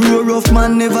college. Rural rough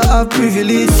man never have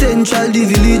privilege. Central the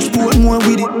village, Portmore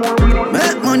with it.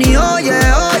 Make money, oh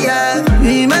yeah, oh yeah.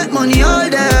 We make money all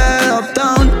day,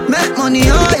 uptown. Make money,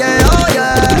 oh yeah, oh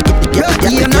yeah.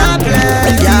 Yeah, not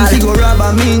play. If you go rob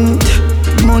a mint,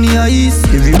 money is.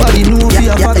 Everybody know fi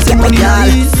a fact say money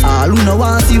is. All who no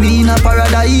want see we in a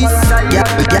paradise.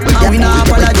 And we not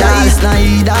apologize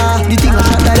neither. The thing a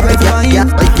shot like right fine.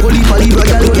 Holy for Libra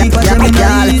girl, holy for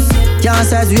Geminis. Can't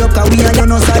size we up cause we and you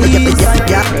no size.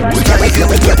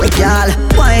 Girl,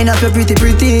 wine up your pretty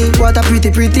pretty. What a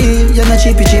pretty pretty. You're not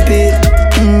chippy chippy.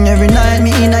 Every night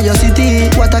me in a your city.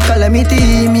 What a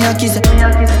calamity. Me a kiss.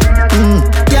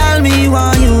 Girl, me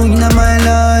want you in my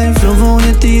life. Love on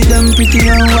your teeth, them pretty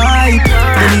and white.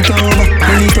 Bend it over,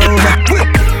 bend it over.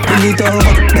 Bend it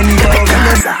over, bend it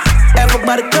over.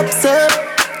 Everybody cups up.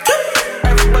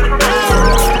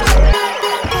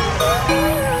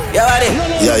 Yo, buddy.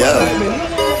 Yeah.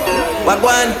 What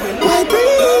one?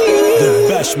 The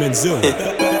Bashman Zone.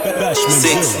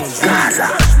 Bashman Zone. Gaza.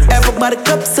 Everybody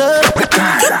cups up.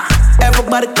 Gaza.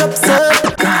 Everybody cups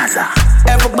up. Gaza.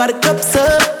 Everybody cups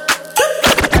up.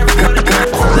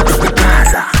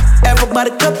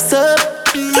 Everybody cups up.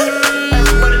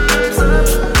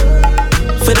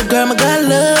 For the girl my God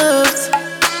loves.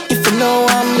 If you know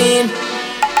what I mean.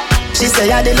 She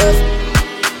say I the love.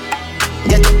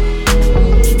 Yeah.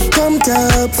 Come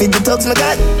top, feed the talks my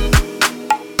God.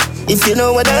 If you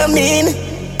know what I mean.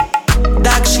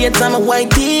 Dark shades on my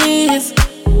white tees.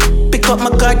 Pick up my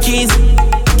car keys.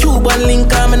 Cuban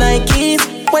link on my Nikes.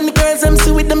 When the girls I'm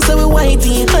see with them so we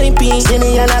whitey, hypey. See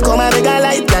me and I come and make a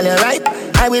light, girl you right.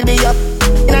 I will be up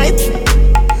night.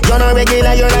 You're not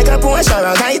regular, you're like a Porsche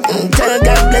or a kite. Tell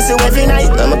God bless you every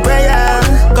night, I'm a prayer.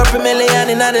 Couple million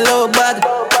in the low bag.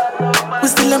 We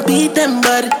still don't beat them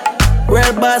bad.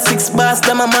 Real boss, 6 boss,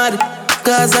 them a mad.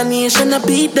 Cause a nation a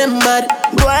beat them bad.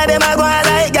 Go on them a go on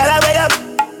like, girl I wake up.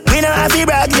 We know how to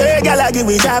brag, your girl I give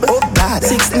me job. Oh God,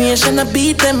 6 nation I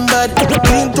beat them bad.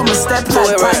 Clean to me step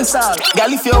like pants all. Girl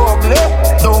if you're ugly,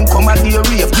 don't come a day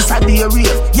rave. This a day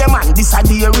rave, yeah man, this a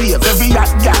day rave. Every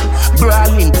hot girl,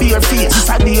 brawling, bare face.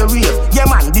 This a day rave, yeah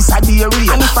man, this a day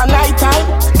rave. And if a night time,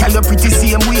 girl you pretty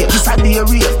same way. This a day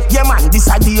rave, yeah man,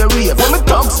 this a day rave. When me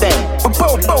talks them,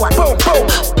 pow.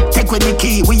 Take with the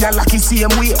key, we are lucky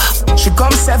same way. She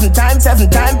come 7 times.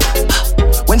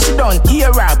 When she done, hear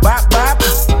her back.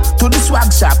 To the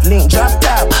swag shop, link drop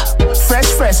top.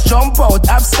 Fresh, jump out,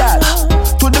 upstart.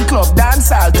 To the club,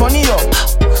 dance all, turn it up.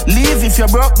 Leave if you're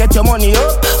broke, get your money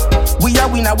up. We are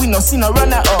winner, we no see no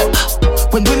runner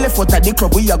up. When we left out of the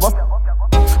club, we are go.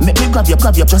 Make me grab you,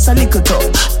 just a little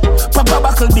touch. Papa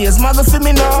buckle bass, mother for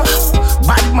me now.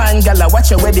 Bad man, gala, watch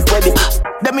your wedding.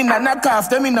 Them in a knock off,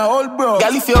 them in a old bro.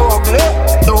 Girl, if you're ugly,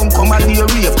 don't come and do a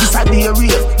rave. This a day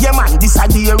rave, yeah man, this a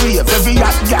day rave. Every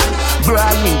hot girl,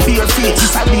 brawling, bare face.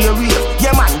 This a day rave,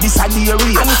 yeah man, this a day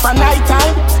rave. And if a night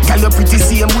time, girl, you pretty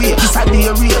same way. This a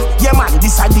day rave, yeah man,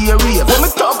 this a day rave. When me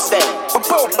talk them,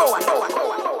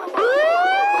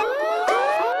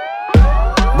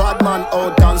 bad man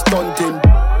out and stunting.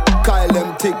 Kyle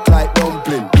them tick like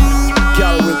dumpling.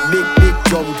 Girl with big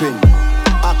jumping.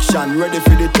 Action ready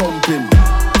for the thumping.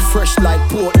 Fresh like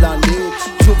Portland,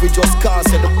 Juvie just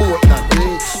cast at the Portland,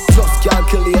 Just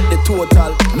calculate the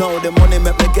total. Now the money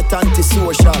make me get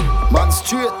antisocial. Man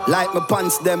straight like my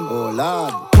pants them. Oh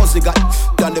lord, pussy got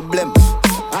done the blem.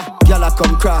 Girl I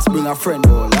come cross, bring a friend.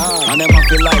 Oh lord, and them I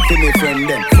feel like for me friend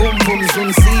them. Boom,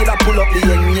 zoom, see I pull up the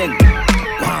yen.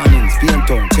 Warnings,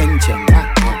 paint on, cheng.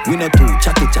 We not too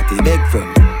chatty, big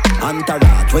friend.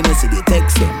 Entourage, when you see the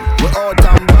text them. We out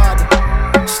and bad,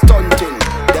 stunting.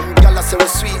 Them gala say we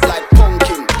sweet like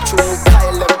pumpkin. True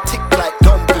Kyle them tick like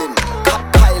dumpling.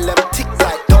 Kyle them tick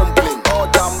like dumpling.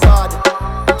 Out and bad,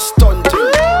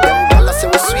 stunting. Them gala say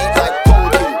we sweet like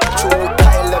pumpkin. True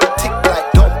Kyle them tick like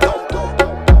dumpling.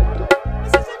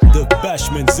 The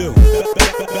Bashman Zone.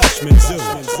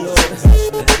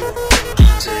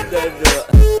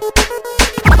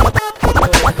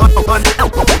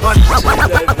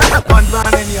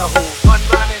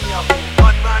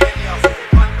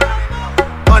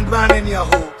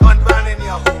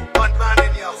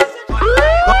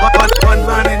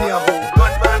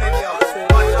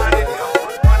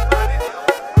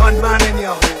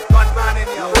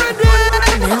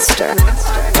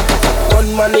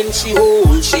 in she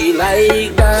hole, she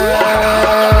like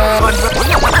that.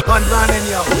 Gunman in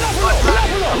your hole.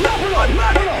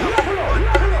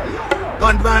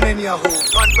 Gunman in your hole.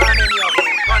 Gunman in your hole.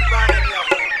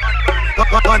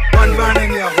 Gunman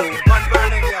in your hole.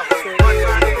 Gunman in your hole.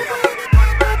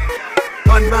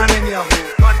 Gunman in your hole.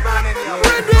 Gunman in your hole.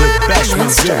 The Bashman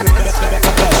Zone.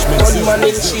 Gunman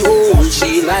in she hole,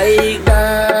 she like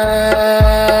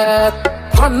that.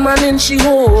 Gunman in she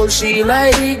hole, she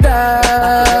like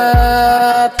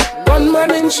that.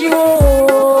 Gunman in she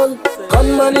hole,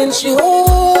 gunman in she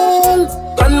hole,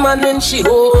 gunman in she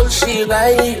hole, she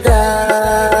like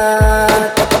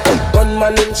that.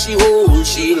 Gunman in she hole,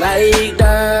 she like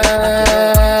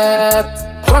that.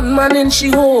 Gunman in she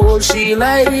hole, she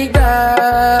like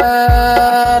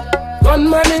that.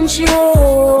 Gunman in she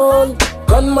hole,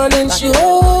 gunman in she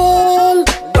hole,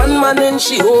 gunman in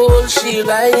she hole, she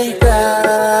like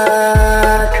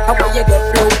that. How will you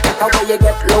get low? How will you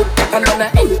get low? And then I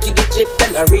empty the clip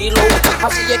and I reload. How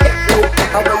will you get low?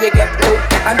 How will you get low?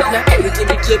 And then I empty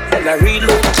the clip and I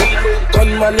reload.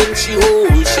 Gunman in she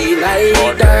hole, she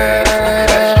like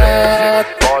that.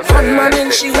 Gunman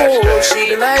in she hole,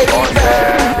 she like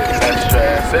that.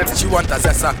 She want a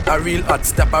zessa, a real hot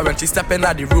stepper. When she step in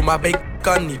the room, a big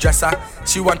conny dresser.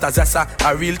 She want a zessa,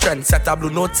 a real trendsetter. Blue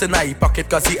notes in her pocket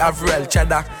cause he have real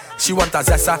cheddar. She want a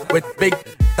zessa with big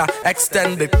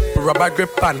extended rubber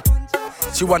grip and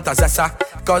she want a zessa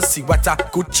cause she wetter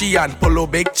Gucci and polo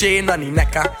big chain on the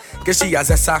necker. Cause she a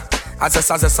zessa, a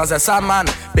zessa man.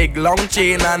 Big long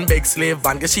chain and big slave van.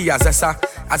 Cause she a zessa,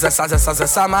 a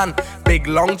zessa man. Big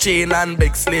long chain and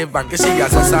big slave van. Cause she a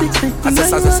zessa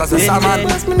man.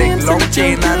 Big long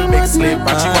chain and big slave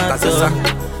van. She want a zessa.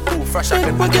 Ooh, fresh up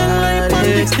in the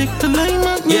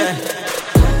yeah.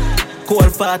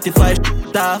 Cold 45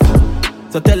 off.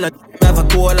 So tell her have a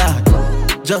cola.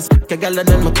 Just pick a gal and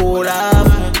then my cola.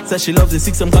 Say she loves the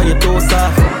 6 cause you toast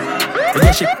off. And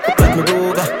then she like me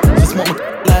roga. She smoke my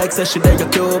like say she like a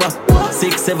Cuba.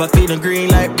 6-7 clean and green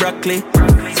like broccoli.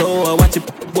 So I watch it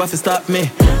boy fi stop me.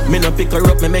 Me no pick her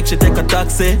up, me make she take a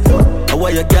taxi. I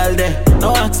want your gal there,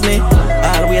 no ask me.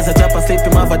 Always a chop asleep,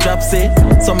 him have a dropsy.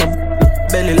 So my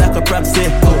belly like a propsy.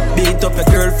 Beat up your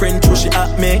girlfriend, true she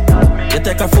at me. You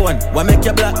take her phone, why make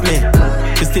you block me?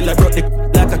 She still a broke the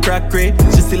like a crackery.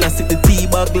 She still a sit the tea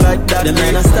bag like that. The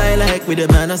man a style like we, the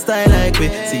man a style like we.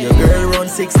 See your girl run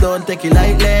 6, don't take it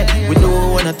lightly. We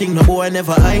don't wanna think no boy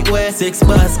never hide way. 6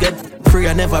 bars get free,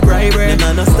 I never bribe her. The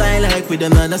man a style like we, the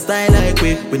man a style like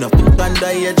we. We no put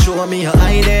under yet, show me your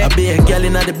eye there. I be a girl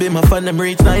in the beam, I find them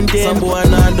reach 19. Some boy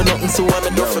nah do nothing, so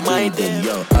I'm do for my thing.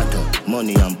 Yo, Otto,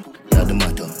 money and the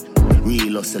matter.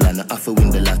 Real hustle and I have to win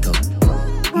the lotto.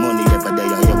 Money never there,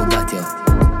 yeah, we got you.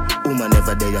 Woman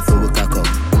never there, so we cock up.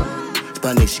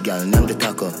 Spanish girl, name the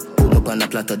taco. Put up on a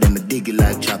platter, then me dig it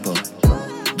like chopper.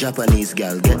 Japanese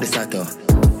girl, get the sato.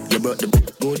 You brought the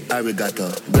good arigato.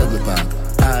 Burger Park,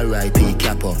 R.I.P.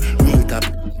 Capo. Real top,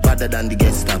 better than the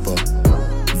Gestapo.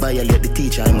 Violate the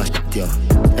teacher, I must shut you.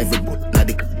 Every book, now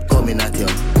the coming at you.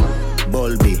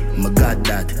 Bulby, my god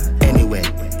that. Anyway,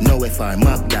 nowhere far,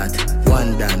 map that.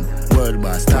 One down, world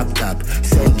boss, top top.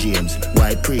 St. James,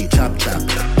 white pre, chop chop.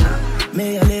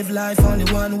 May I live life only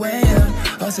one way,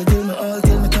 also do me all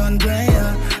till me turn grey,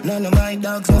 None of my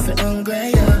dogs nothing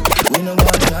hungry, We no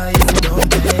one try if you don't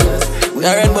pay us. You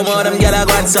ready for more them gyal a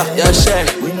go and suck your share.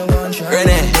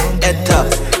 Ready, head top,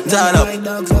 turn up.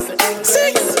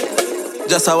 6,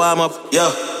 just a warm up,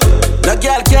 yo. No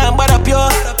gyal can't bad up yo.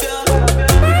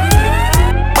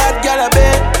 Bad gyal a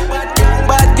bed.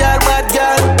 Bad gyal, bad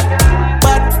gyal.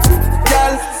 Bad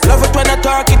gyal. Love it when I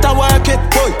talk it and work it,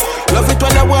 boy. Love it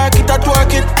when I work it and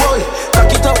twerk it, boy.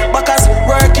 Cock it up, backers,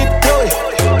 work it, boy.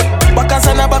 Backers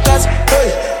and a backers,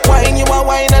 boy. Wine you a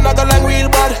wine and I go long real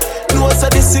bad. Close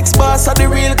at the 6 bars of the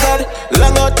real god.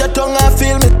 Long out your tongue and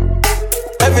feel me.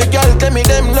 Every girl tell me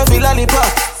them love me lollipop.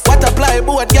 What apply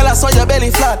boat, girl I saw your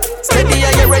belly flat. Steady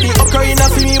and you ready, occurring a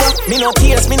for me back. Me no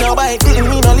case, me no bike, me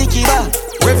no leaky back.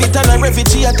 Revit and a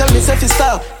refugee, I tell me selfie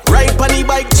style. Ride on the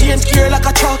bike, change gear like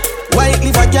a truck. White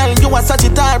liver girl, you a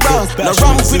Sagittarius brown. No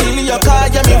wrong with the Leo car,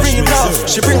 yeah me real tough.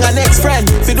 She bring her next friend,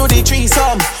 fi do the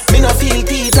threesome. Me no feel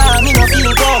teeter, me no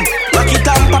feel gum. Lock it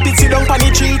and pop it, sit down pon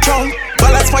the tree trunk.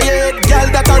 Balance for your head, girl,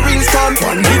 that a real stunt.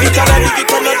 Dig it and a dig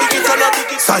it and a dig it and a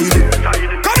dig it. Side it.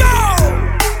 Come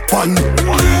on.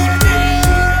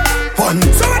 One.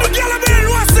 Some of the girl have been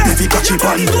what's that? If you catch it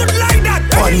one. Good like that.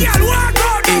 One.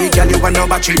 Hey girl, you want no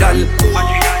battery doll.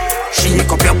 Shake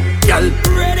up your girl.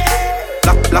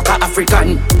 Like a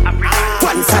African.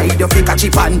 One side you pick a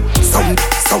chip on. Some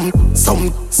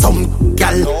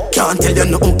girl can't tell you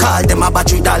nothing, call them a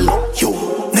battery doll. You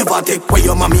Never take away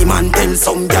your mommy man. Tell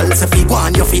some girls if you go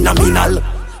on, you're phenomenal.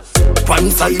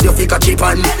 One side you figure cheap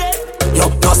on. Yo,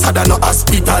 no sad and no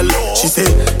hospital. She say,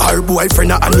 her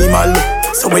boyfriend a animal.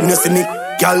 So when you see me,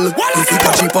 girl, you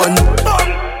figure cheap on.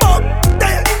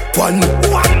 One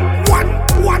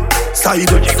side,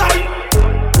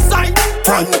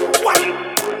 front.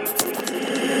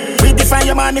 From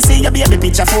your man, me see your baby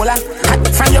picture fuller.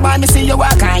 From your man, me see you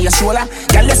walk on your shoulder.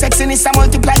 Girl, your sexiness a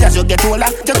multiply as you get older.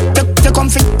 You come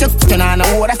fit, you know no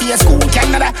water for your school,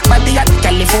 Canada. Body at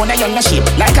California, you're no shape.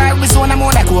 Like Arizona,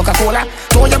 more like Coca-Cola.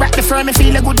 Throw you back the firm, me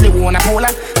feel a good, they wanna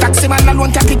polar. Taxi man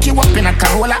alone can pick you up in a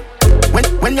Corolla.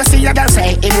 When you see a girl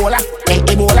say Ebola,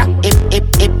 Ebola.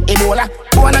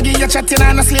 Wanna give you chatting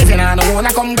and a slaving and I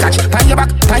wanna come catch. Pan your back,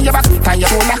 pan your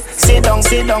shoulder. Sit down,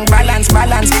 balance.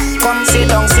 Come sit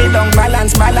down,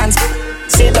 balance.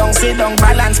 Sit down,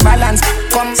 balance.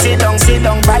 Come sit down,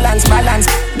 balance.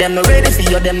 Them no ready for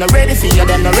you, them no ready for you,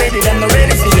 them no ready for you, them no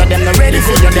ready for you, them no ready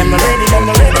for you, them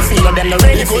no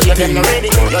ready for you, them no ready.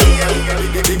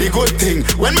 The good thing,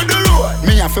 when me do road,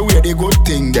 me have to wear the good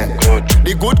thing then.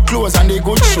 The good clothes and the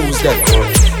good shoes then.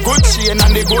 Good chain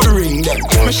and the good ring then.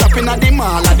 Me shopping at the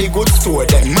mall at the good store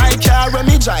then. My car when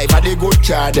me drive at the good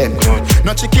car then.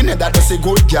 No chicken head that does a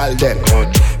good girl then.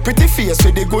 Pretty face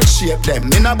with the good shape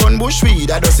them. In a bun bush weed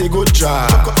that does a good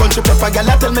job. Country pepper girl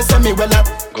tell me say me well up.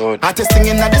 Artist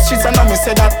singing in the streets and I me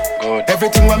say that.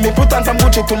 Everything when me put on from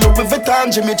Gucci to Louis Vuitton,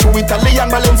 Jimmy Choo,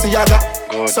 Italian Balenciaga.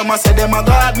 Some a say them a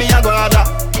god, me a god.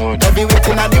 Every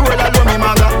waiting at the world I know me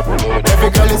maga.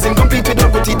 Every girl is incomplete with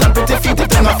good teeth and pretty feet.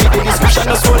 It my feet in this fish and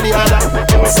no soul the other.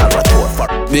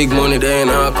 Big money there in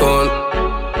our account.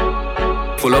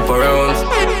 Full up around.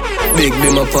 Big be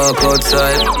my park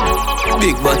outside.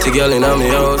 Big body girl in my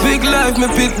house. Big life, me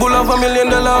pit bull of $1 million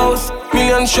house.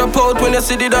 Million shop out when you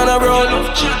see the down around.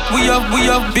 We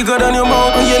have bigger than your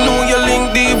mouth. And you know your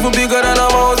link deep bigger than a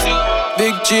mouse.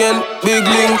 Big chain, big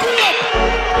link.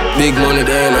 Big money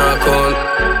there in our account.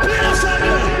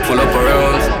 Full up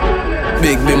around.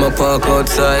 Big be my park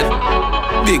outside.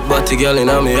 Big body girl in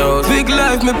my house. Big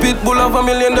life, me pit bull of $1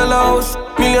 million house.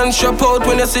 Million shop out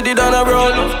when you see the down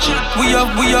around. We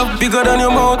have bigger than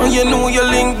your mouth. And you know your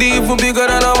link deep bigger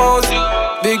than a mouse.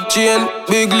 Big chain,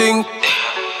 big link.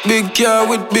 Big car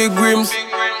with big rims.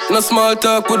 No small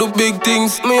talk with the big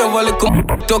things. Me have a little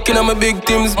talking on my big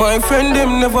things. My friend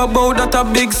them never bow that a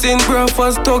big sin.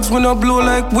 Breakfast talks when I blow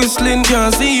like whistling.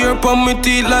 Can't see your palm me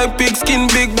teeth like pig skin.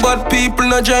 Big bad people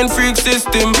no giant freak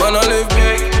system. Man I live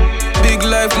big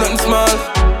life nothing small.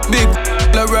 Big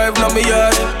arrive now me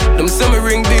yard. Them say me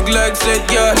ring big like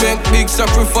set yard. Make big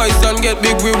sacrifice and get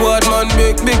big reward. Man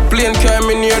big plane came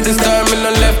in here this time in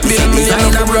the left bill. Million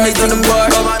of the rise on the bar.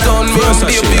 Uptown me and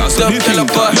be a big top killer.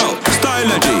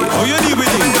 Stylogy, how you deal with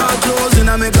it? Me got clothes in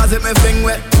a me closet, me fling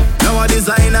wet. Now a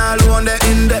designer alone the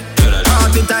in there.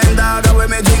 Party time dog, away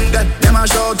me drink that. Them a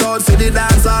shout out, see the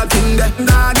dance all king there.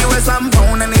 Dog, you a some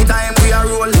pound anytime we a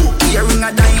roll. Earring a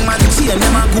diamond, chain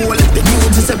them a gold. The new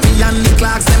Giuseppe and the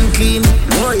Clarks them clean.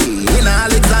 Boy, in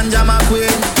Alexandra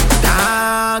McQueen.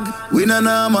 Dog, we no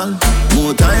normal.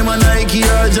 More time on Nike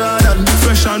or Jordan.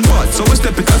 Fresh and hot, so we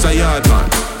step it as a yard man.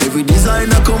 Every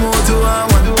designer come out to our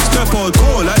one. Step out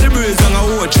cold like the breeze on a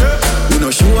watch. We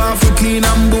no show off, we clean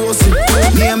and bossy.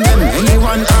 Name them,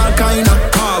 anyone, all kinda.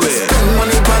 Spend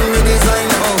money pan me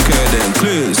designer. Okay then,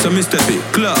 clear, so me step it.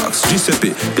 Clarks,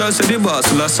 Giuseppe. Girl say the boss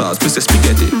full of sauce, me say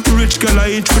spaghetti. Rich girl I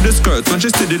eat with the skirt, when she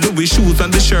see the Louis shoes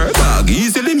and the shirt. Bag,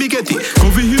 easily me get it.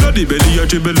 Cover heel of the belly, a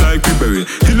dribble like Ribery.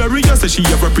 Hillary say she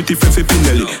have a pretty Fefe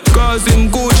Pinelli. Cause in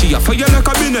Gucci, I fire like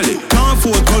a Benelli. Can't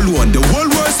afford cologne, the whole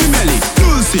world see melly.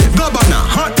 Dulce, Gabbana,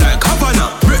 hot like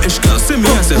Havana. British girl see me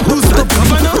and say, who's that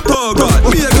Gabbana? Oh God,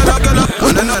 be a gala, na.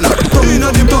 Inna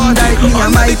the party,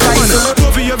 I'm like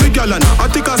cover every girl and I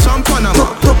think I some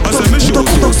Panama. I say me show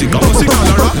Dulce, come on see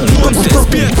Calara. One says,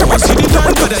 Piet, I see the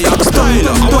time that I have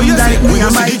style. How you say, we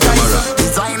see the camera.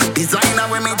 Designer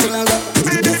when me ting.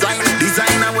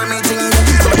 Designer when me ting.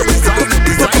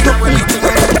 Designer when me ting.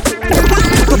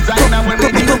 Designer when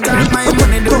me ting. Got my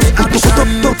money do the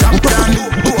action. Top down,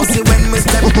 bossy when me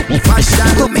step.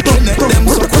 Fashion, making them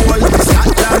so cool.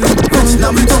 Scotland,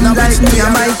 like me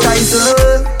and Mike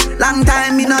Tyson. Long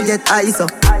time me not get ISO.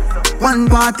 One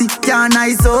party can't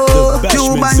ISO.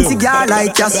 Cuban cigar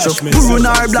like Castro.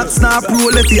 Bruno Black Snap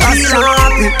roll if you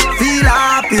feel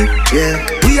happy, yeah.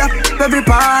 We up every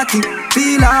party.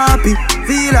 Feel happy.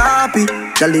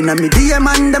 Girl inna me DM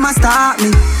and them a start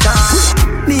me.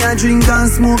 Me a drink and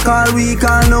smoke all week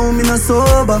and now me no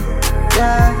sober.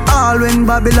 Yeah. All when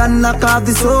Babylon lock off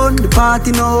the sun, the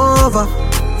party no over.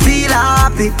 feel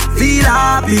happy,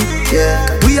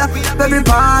 yeah. We up every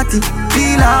party,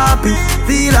 feel happy,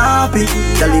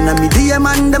 Girl inna me DM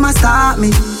and them a start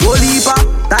me. Holy pop,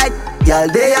 tight, girl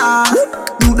they are.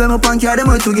 Do them up and carry them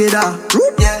all together.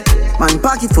 Yeah. Man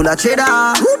pocket full of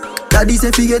cheddar. Daddy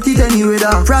say forget it anyway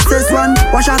da. Process one,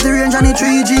 wash out the range and the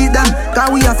 3G them.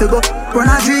 Cause we have to go run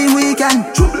a dream weekend.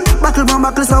 Buckle from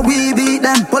buckle so we beat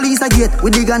them. Police a gate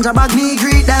with the ganja bag me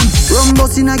greet them. Rum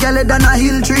bus in a galley than a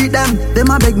hill treat them. Them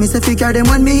a beg me say fi carry them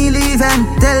when me leaving.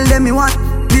 Tell them me want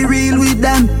be real with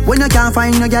them. When you can't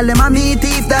find no gal, them a me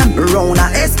thief them. Round a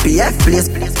SPF place,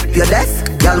 you're deaf.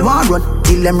 Gal want run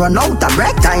till them run out of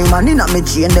break time. And inna me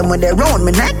chain them when they round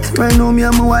me neck. Right now me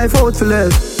and my wife out for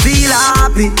love. Feel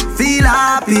happy,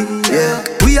 yeah.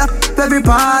 We up every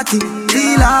party,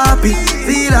 feel happy.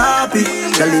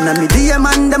 Gal inna me DM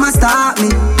and them a start me.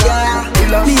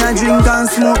 Yeah. Me a drink and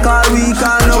smoke all week,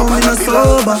 all now me no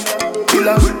sober.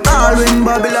 All in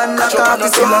Babylon like coffee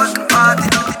smoke party.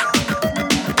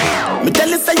 Me tell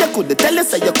you say you could,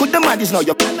 the manage now.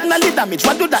 You're and a little damage.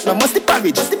 What do that? No must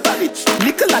parage.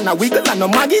 Nickel and a wiggle and no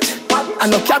mortgage and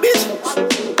no cabbage.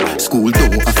 School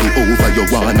don't have to over, you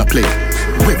wanna play.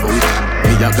 Wave out,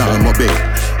 me a gone my bed.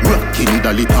 Rocking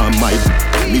the lip on my.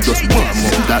 Me just warm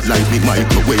up that like the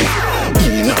microwave.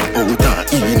 In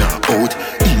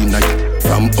and out,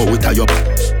 from out of your.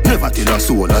 Never tell a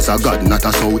soul as a god, not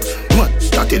a soul. What?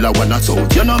 That tell a one a soul.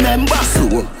 You know member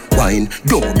slow. Wine,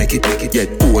 don't make it yet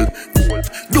old.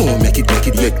 Don't make it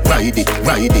yet ride it.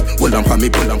 Hold on for me.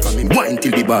 Wine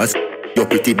till the bars. Your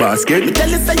pretty basket. Me tell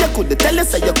you say you could,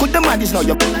 the manage now.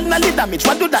 You're and a little damage.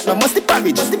 What do that? No must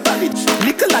parage.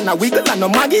 Nickel and a wiggle and no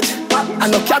mortgage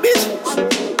and no cabbage.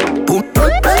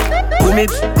 Boom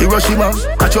it, Hiroshima.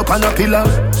 Catch up on a pillar.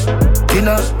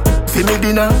 Dinner, fi me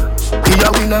dinner. Be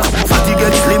a winner, fatty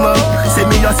get slimmer. Say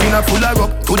me a sinner full of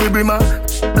rock to the brimmer.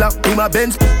 Black in my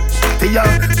Benz. Tia,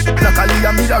 like a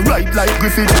Leah, me a ride like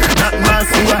Griffith. Not my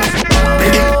singer.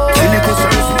 Baby, clinical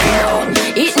service.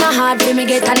 It not hard for me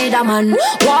get another man.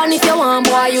 One if you want,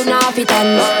 boy, you not fit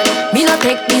on. Me no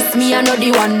take this, me I know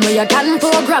the one. Where you can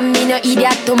program me no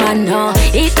idiot to man.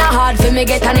 It not hard for me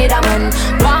get another man.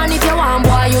 One if you want,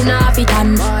 boy, you not fit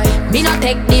on. Me no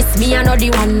take this, me I know the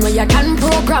one. Where you can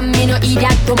program me no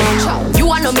idiot to man. You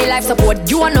want know me life support,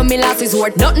 you want know me last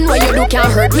resort. Nothing where you do can't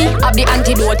hurt me. Have the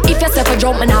antidote. If you say for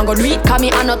jump, man I go do it. Cause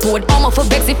me I not toad. I'm for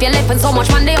vex if you left and so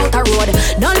much man they out the road.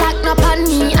 Don't lock up on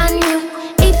me and you.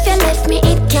 If you left me,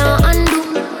 it can't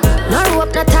undo. No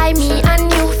rope, no tie me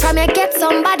and you. From you get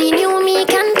somebody new, me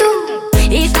can do.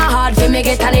 It's not hard for me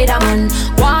get another man.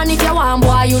 One if you want,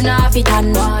 boy, you not fit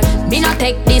on. Me no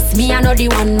take this, me I know the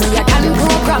one. You can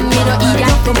program me no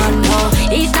idiot to man.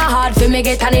 It's not hard for me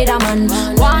get another man.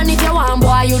 One if you want,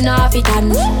 boy, you not fit on.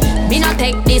 Me no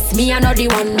take this, me I know the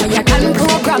one. You can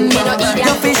program me no idiot.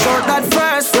 You fish out that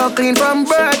first, so clean from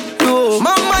birth.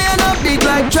 Mama, you not big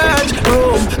like church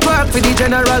room. Work for the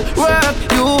general, work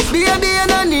you. Baby, you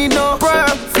don't need no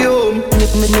perfume.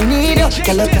 Me need you,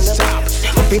 girl.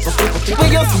 People,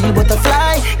 when you feel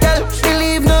butterfly, girl,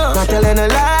 believe no, not telling a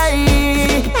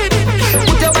lie.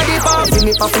 Put your body for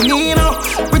me, Pafinino.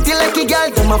 Pretty like a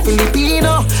girl, I'm a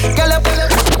Filipino. Girl,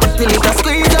 till it a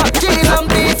squeeze up, cheese and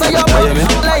beef, so you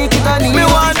like it and me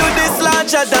want do this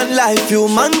larger than life,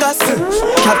 humongous.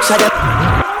 Capture them.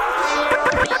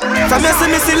 From you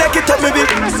see me select it up, maybe.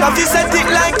 So if you set it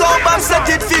like how Bob set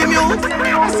it, film you.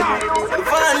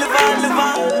 Live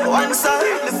on, one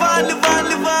side. Live on.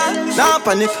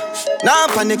 Nah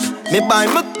panic. Me buy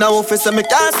milk now, officer, me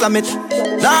can't slam it.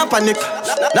 Nah panic.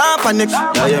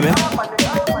 Yeah, hear me?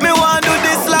 Me want do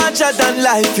this larger than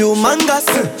life,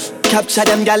 humongous. Capture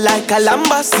them girl like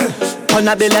Columbus. On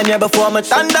a billionaire before me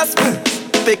thunders.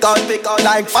 Pick out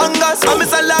like fungus. I'm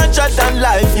a larger than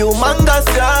life, humongous,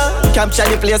 yeah. Capture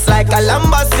the place like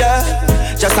Columbus, yeah.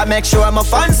 Just to make sure I'm a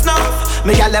fans now.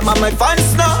 Me gal them on my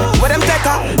fans now. Where them take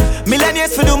her?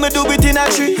 Millennials for do me do it in a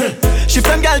tree. Shift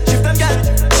them gal.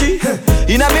 She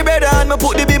inna me brother and me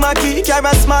put the be my key. Carry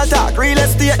a small talk, real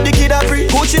estate the kid a free.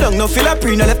 Coach it down, no feel a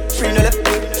pre, no left.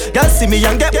 Y'all see me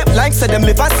and get like say them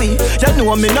live a see. You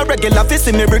know me no regular fi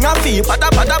see me bring a fee. Pada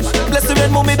bless you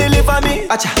when mommy deliver me.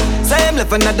 Acha, same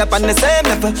level, not up on the same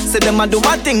level. Say them a do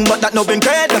my thing, but that no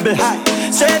incredible high.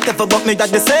 Straight level, but me at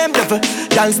the same level.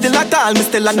 Y'all still a call me,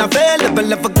 still unavailable.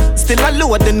 Level still a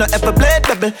lower than no ever played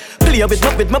double. Play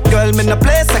with my girl, me no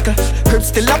play second. Crib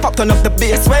still a pop, turn up the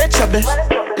bass way trouble.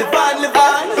 Live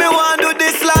on. Me want do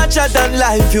this larger than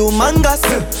life,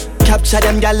 humongous. Capture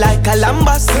them girl like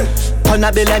Columbus. On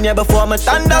a billionaire before me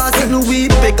thunders.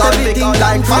 Pick out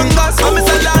like fungus. I'm a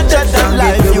larger than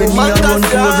life,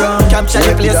 humongous. Capture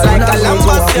the place like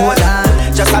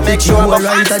Columbus. Just to make sure I'm a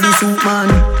right of the suit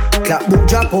man. Clap book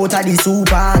drop out of the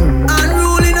soup and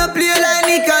unruly no play like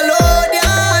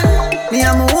Nickelodeon. Me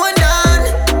and my one dan,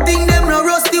 think them no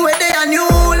rusty where they a new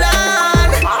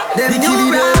land. Them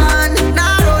new brand,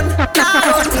 nah run.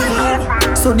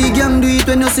 So the gang do it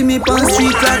when you see me on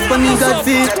street like funny God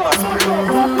fit.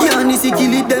 Yeah, Nisi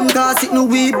kill it, them cause it no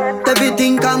whip.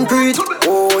 Everything concrete.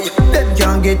 Oh yeah, them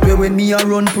can't get away when me a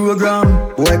run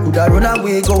program. Boy coulda run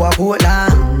away go a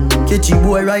Portland. Catchy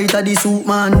boy right at the soup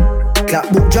man. Clap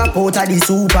book drop out of the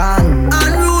soup and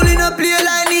unruly no play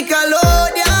like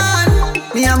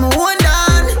Nickelodeon. Me and my one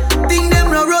dan, think them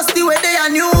no rusty where they a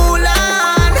new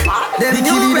land. Them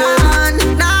new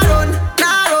brand, nah run.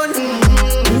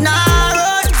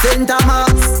 Santa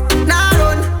Max, nah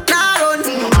run.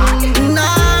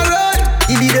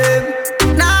 Kill them,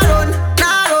 nah run.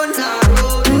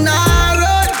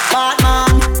 Batman,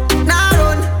 nah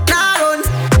run.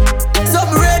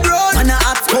 Some red road, man a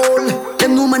hot cold.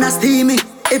 Them no man a steamy.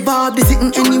 Hey Bob, be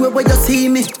sitting anywhere where you see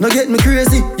me. No get me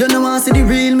crazy, you know want see the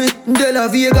real me. De La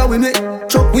Vega with me,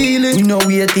 truck wheeling. We no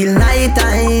wait till night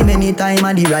time, anytime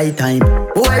at the right time.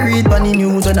 Boy read pon the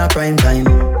news on a prime time.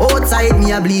 Outside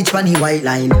me a bleach pon the white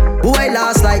line. Boy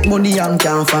lost like money and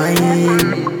can't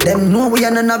find. Them know we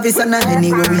are no novice and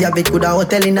anywhere we have it good a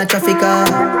hotel in a traffic car.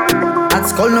 At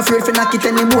school no afraid for knock it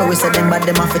anymore. We say them bad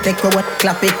them have to take for what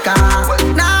clap it car.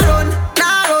 Nah run.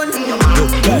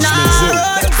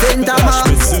 Santa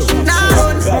Max, nah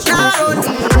run.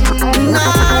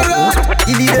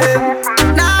 Give it them,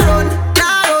 nah run.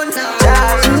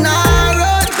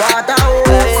 Water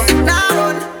hose, nah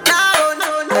run.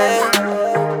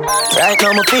 Right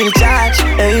now me feel charged,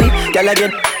 ayy. Girl I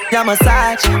get ya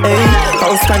massage, ayy.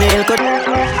 House pan hill cut.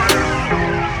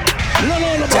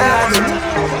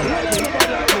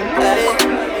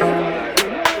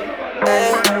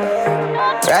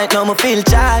 Right now me feel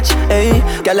charged, ayy.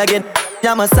 Girl I get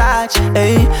ya massage,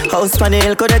 ayy. House pan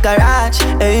hill cut the garage,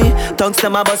 ayy. Tongues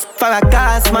them a bus for a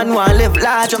cast, man want live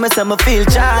large. When me say me feel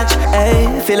charged,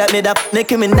 ayy. Feel like me da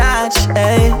Nicki Minaj,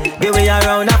 ayy. Give me a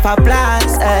round of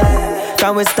applause, ayy.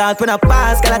 From we start when I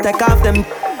pass, girl I take off them.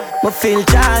 Me feel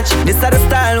charged. This is the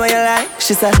style where you like,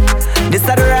 she said. This is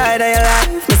the ride of your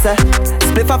life, me say.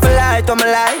 Split off a light on my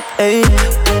life, ayy.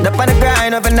 Up on the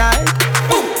grind overnight.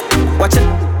 Watch it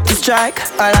to strike,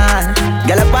 all on.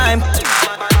 Girl I buy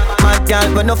mad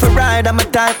girl, but no for ride, I'm a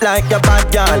type like a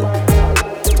bad girl.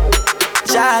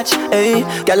 Charge, ayy.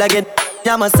 Girl I get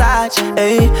ya massage,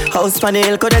 ayy. House pan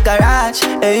hill cut the garage,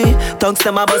 ayy. Tongues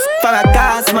them a bus for a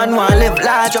cast, man want live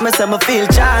large. When me say me feel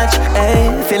charged,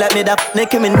 ayy. Feel like me da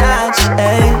Nicki Minaj,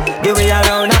 ayy. Give me a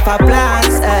round of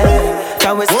applause, ayy.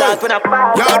 Can we start when I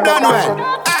Yo done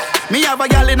well. Me have a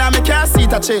girl in a me car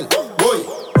seat a chill, boy.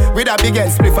 With a big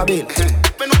ass spliff a bill.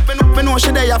 Me know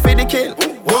she there for the kill,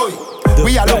 boy.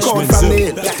 We are look out from the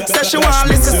hill. Say she want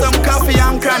listen some coffee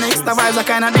and chronics. The vibes are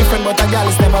kinda different, but a girl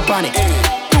is never panic.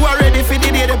 You are ready for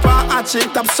the day, the part hot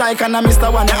chick, top strike, and I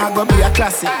Mr. One, I go be a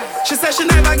classic. She said she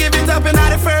never give it up in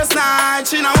the first night.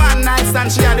 She know one night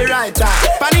stand, she had the right time.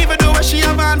 But even though she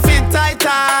have on fit tight.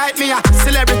 Me a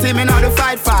celebrity, me know the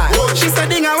fight. She said,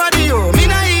 Dinga, what do you? Me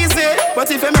not easy. But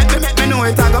if you make me know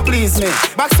it, I go please me.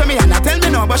 Back to me and I tell me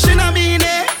no, but she not mean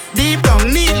it. Deep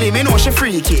down, neatly, me know she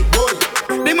freaky.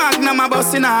 The magnum a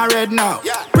bust in her head now.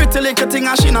 Pretty little thing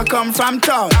and she not come from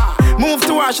town. Move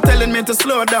to her, she telling me to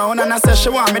slow down. And I said she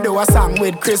want me do a song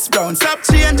with Chris Brown. Stop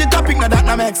change the topic, now that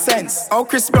no make sense. Oh,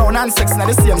 Chris Brown and sex, now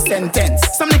the same sentence.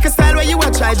 Some little style where you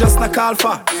watch, I just not call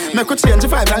for. Make her change the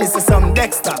vibe and listen some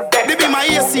Dexter. They be my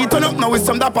AC, turn up now with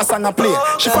some dapper song I play.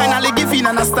 She finally give in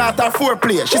and I start her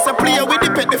foreplay. She said play with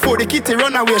the pet before the kitty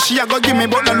run away. She a go give me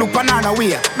but no look banana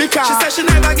way. Because she said she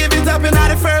never give it up in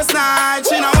the first night.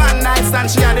 She know one night stand,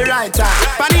 she had the right time.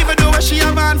 But even though she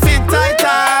have on fit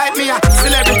tight. Me a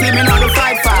celebrity, me know the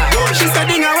fight. She said,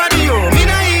 Dinga, what do you? Me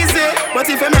not easy. But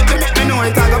if you make me know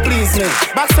it, I go please me.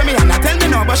 Back to me and I tell me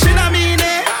no, but she not mean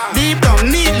it. Deep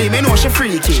down, neatly, me know she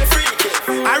freaky.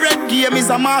 A red game is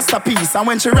a masterpiece. And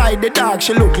when she ride the dog,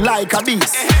 she look like a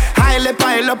beast. Highly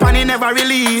pile up and he never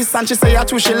release. And she say I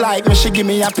too she like me, she give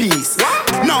me a piece.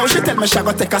 No, she tell me she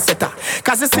go take a setter.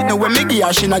 Cause it's sitting when me give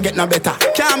her, she not get no better.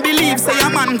 Can't believe say a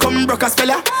man come broke a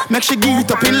speller. Make she give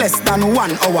it up in less than 1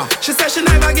 hour. She say she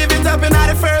never give it up in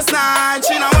the first night.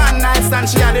 She know one night stand,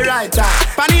 she had the right time.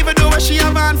 And even though she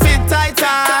have on fit tight.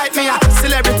 Me a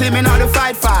celebrity, me know the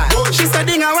fight. She said,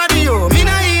 Dinga, what do you? Me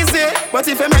not easy. But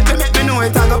if you make me know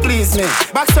it, I go please me.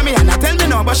 Back to me and I tell me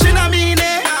no, but she not mean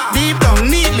it. Deep down,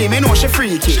 neatly, me know she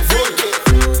freaky.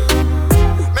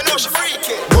 Me know she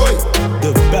freaky.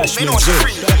 The Bashman Zip.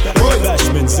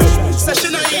 Bashman Zip. Say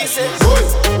she not easy.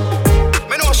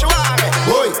 Me know she want me.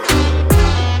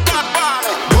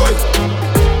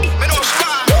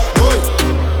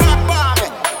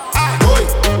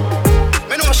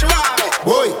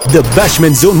 The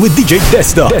Bashment Zone with DJ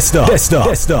Desta.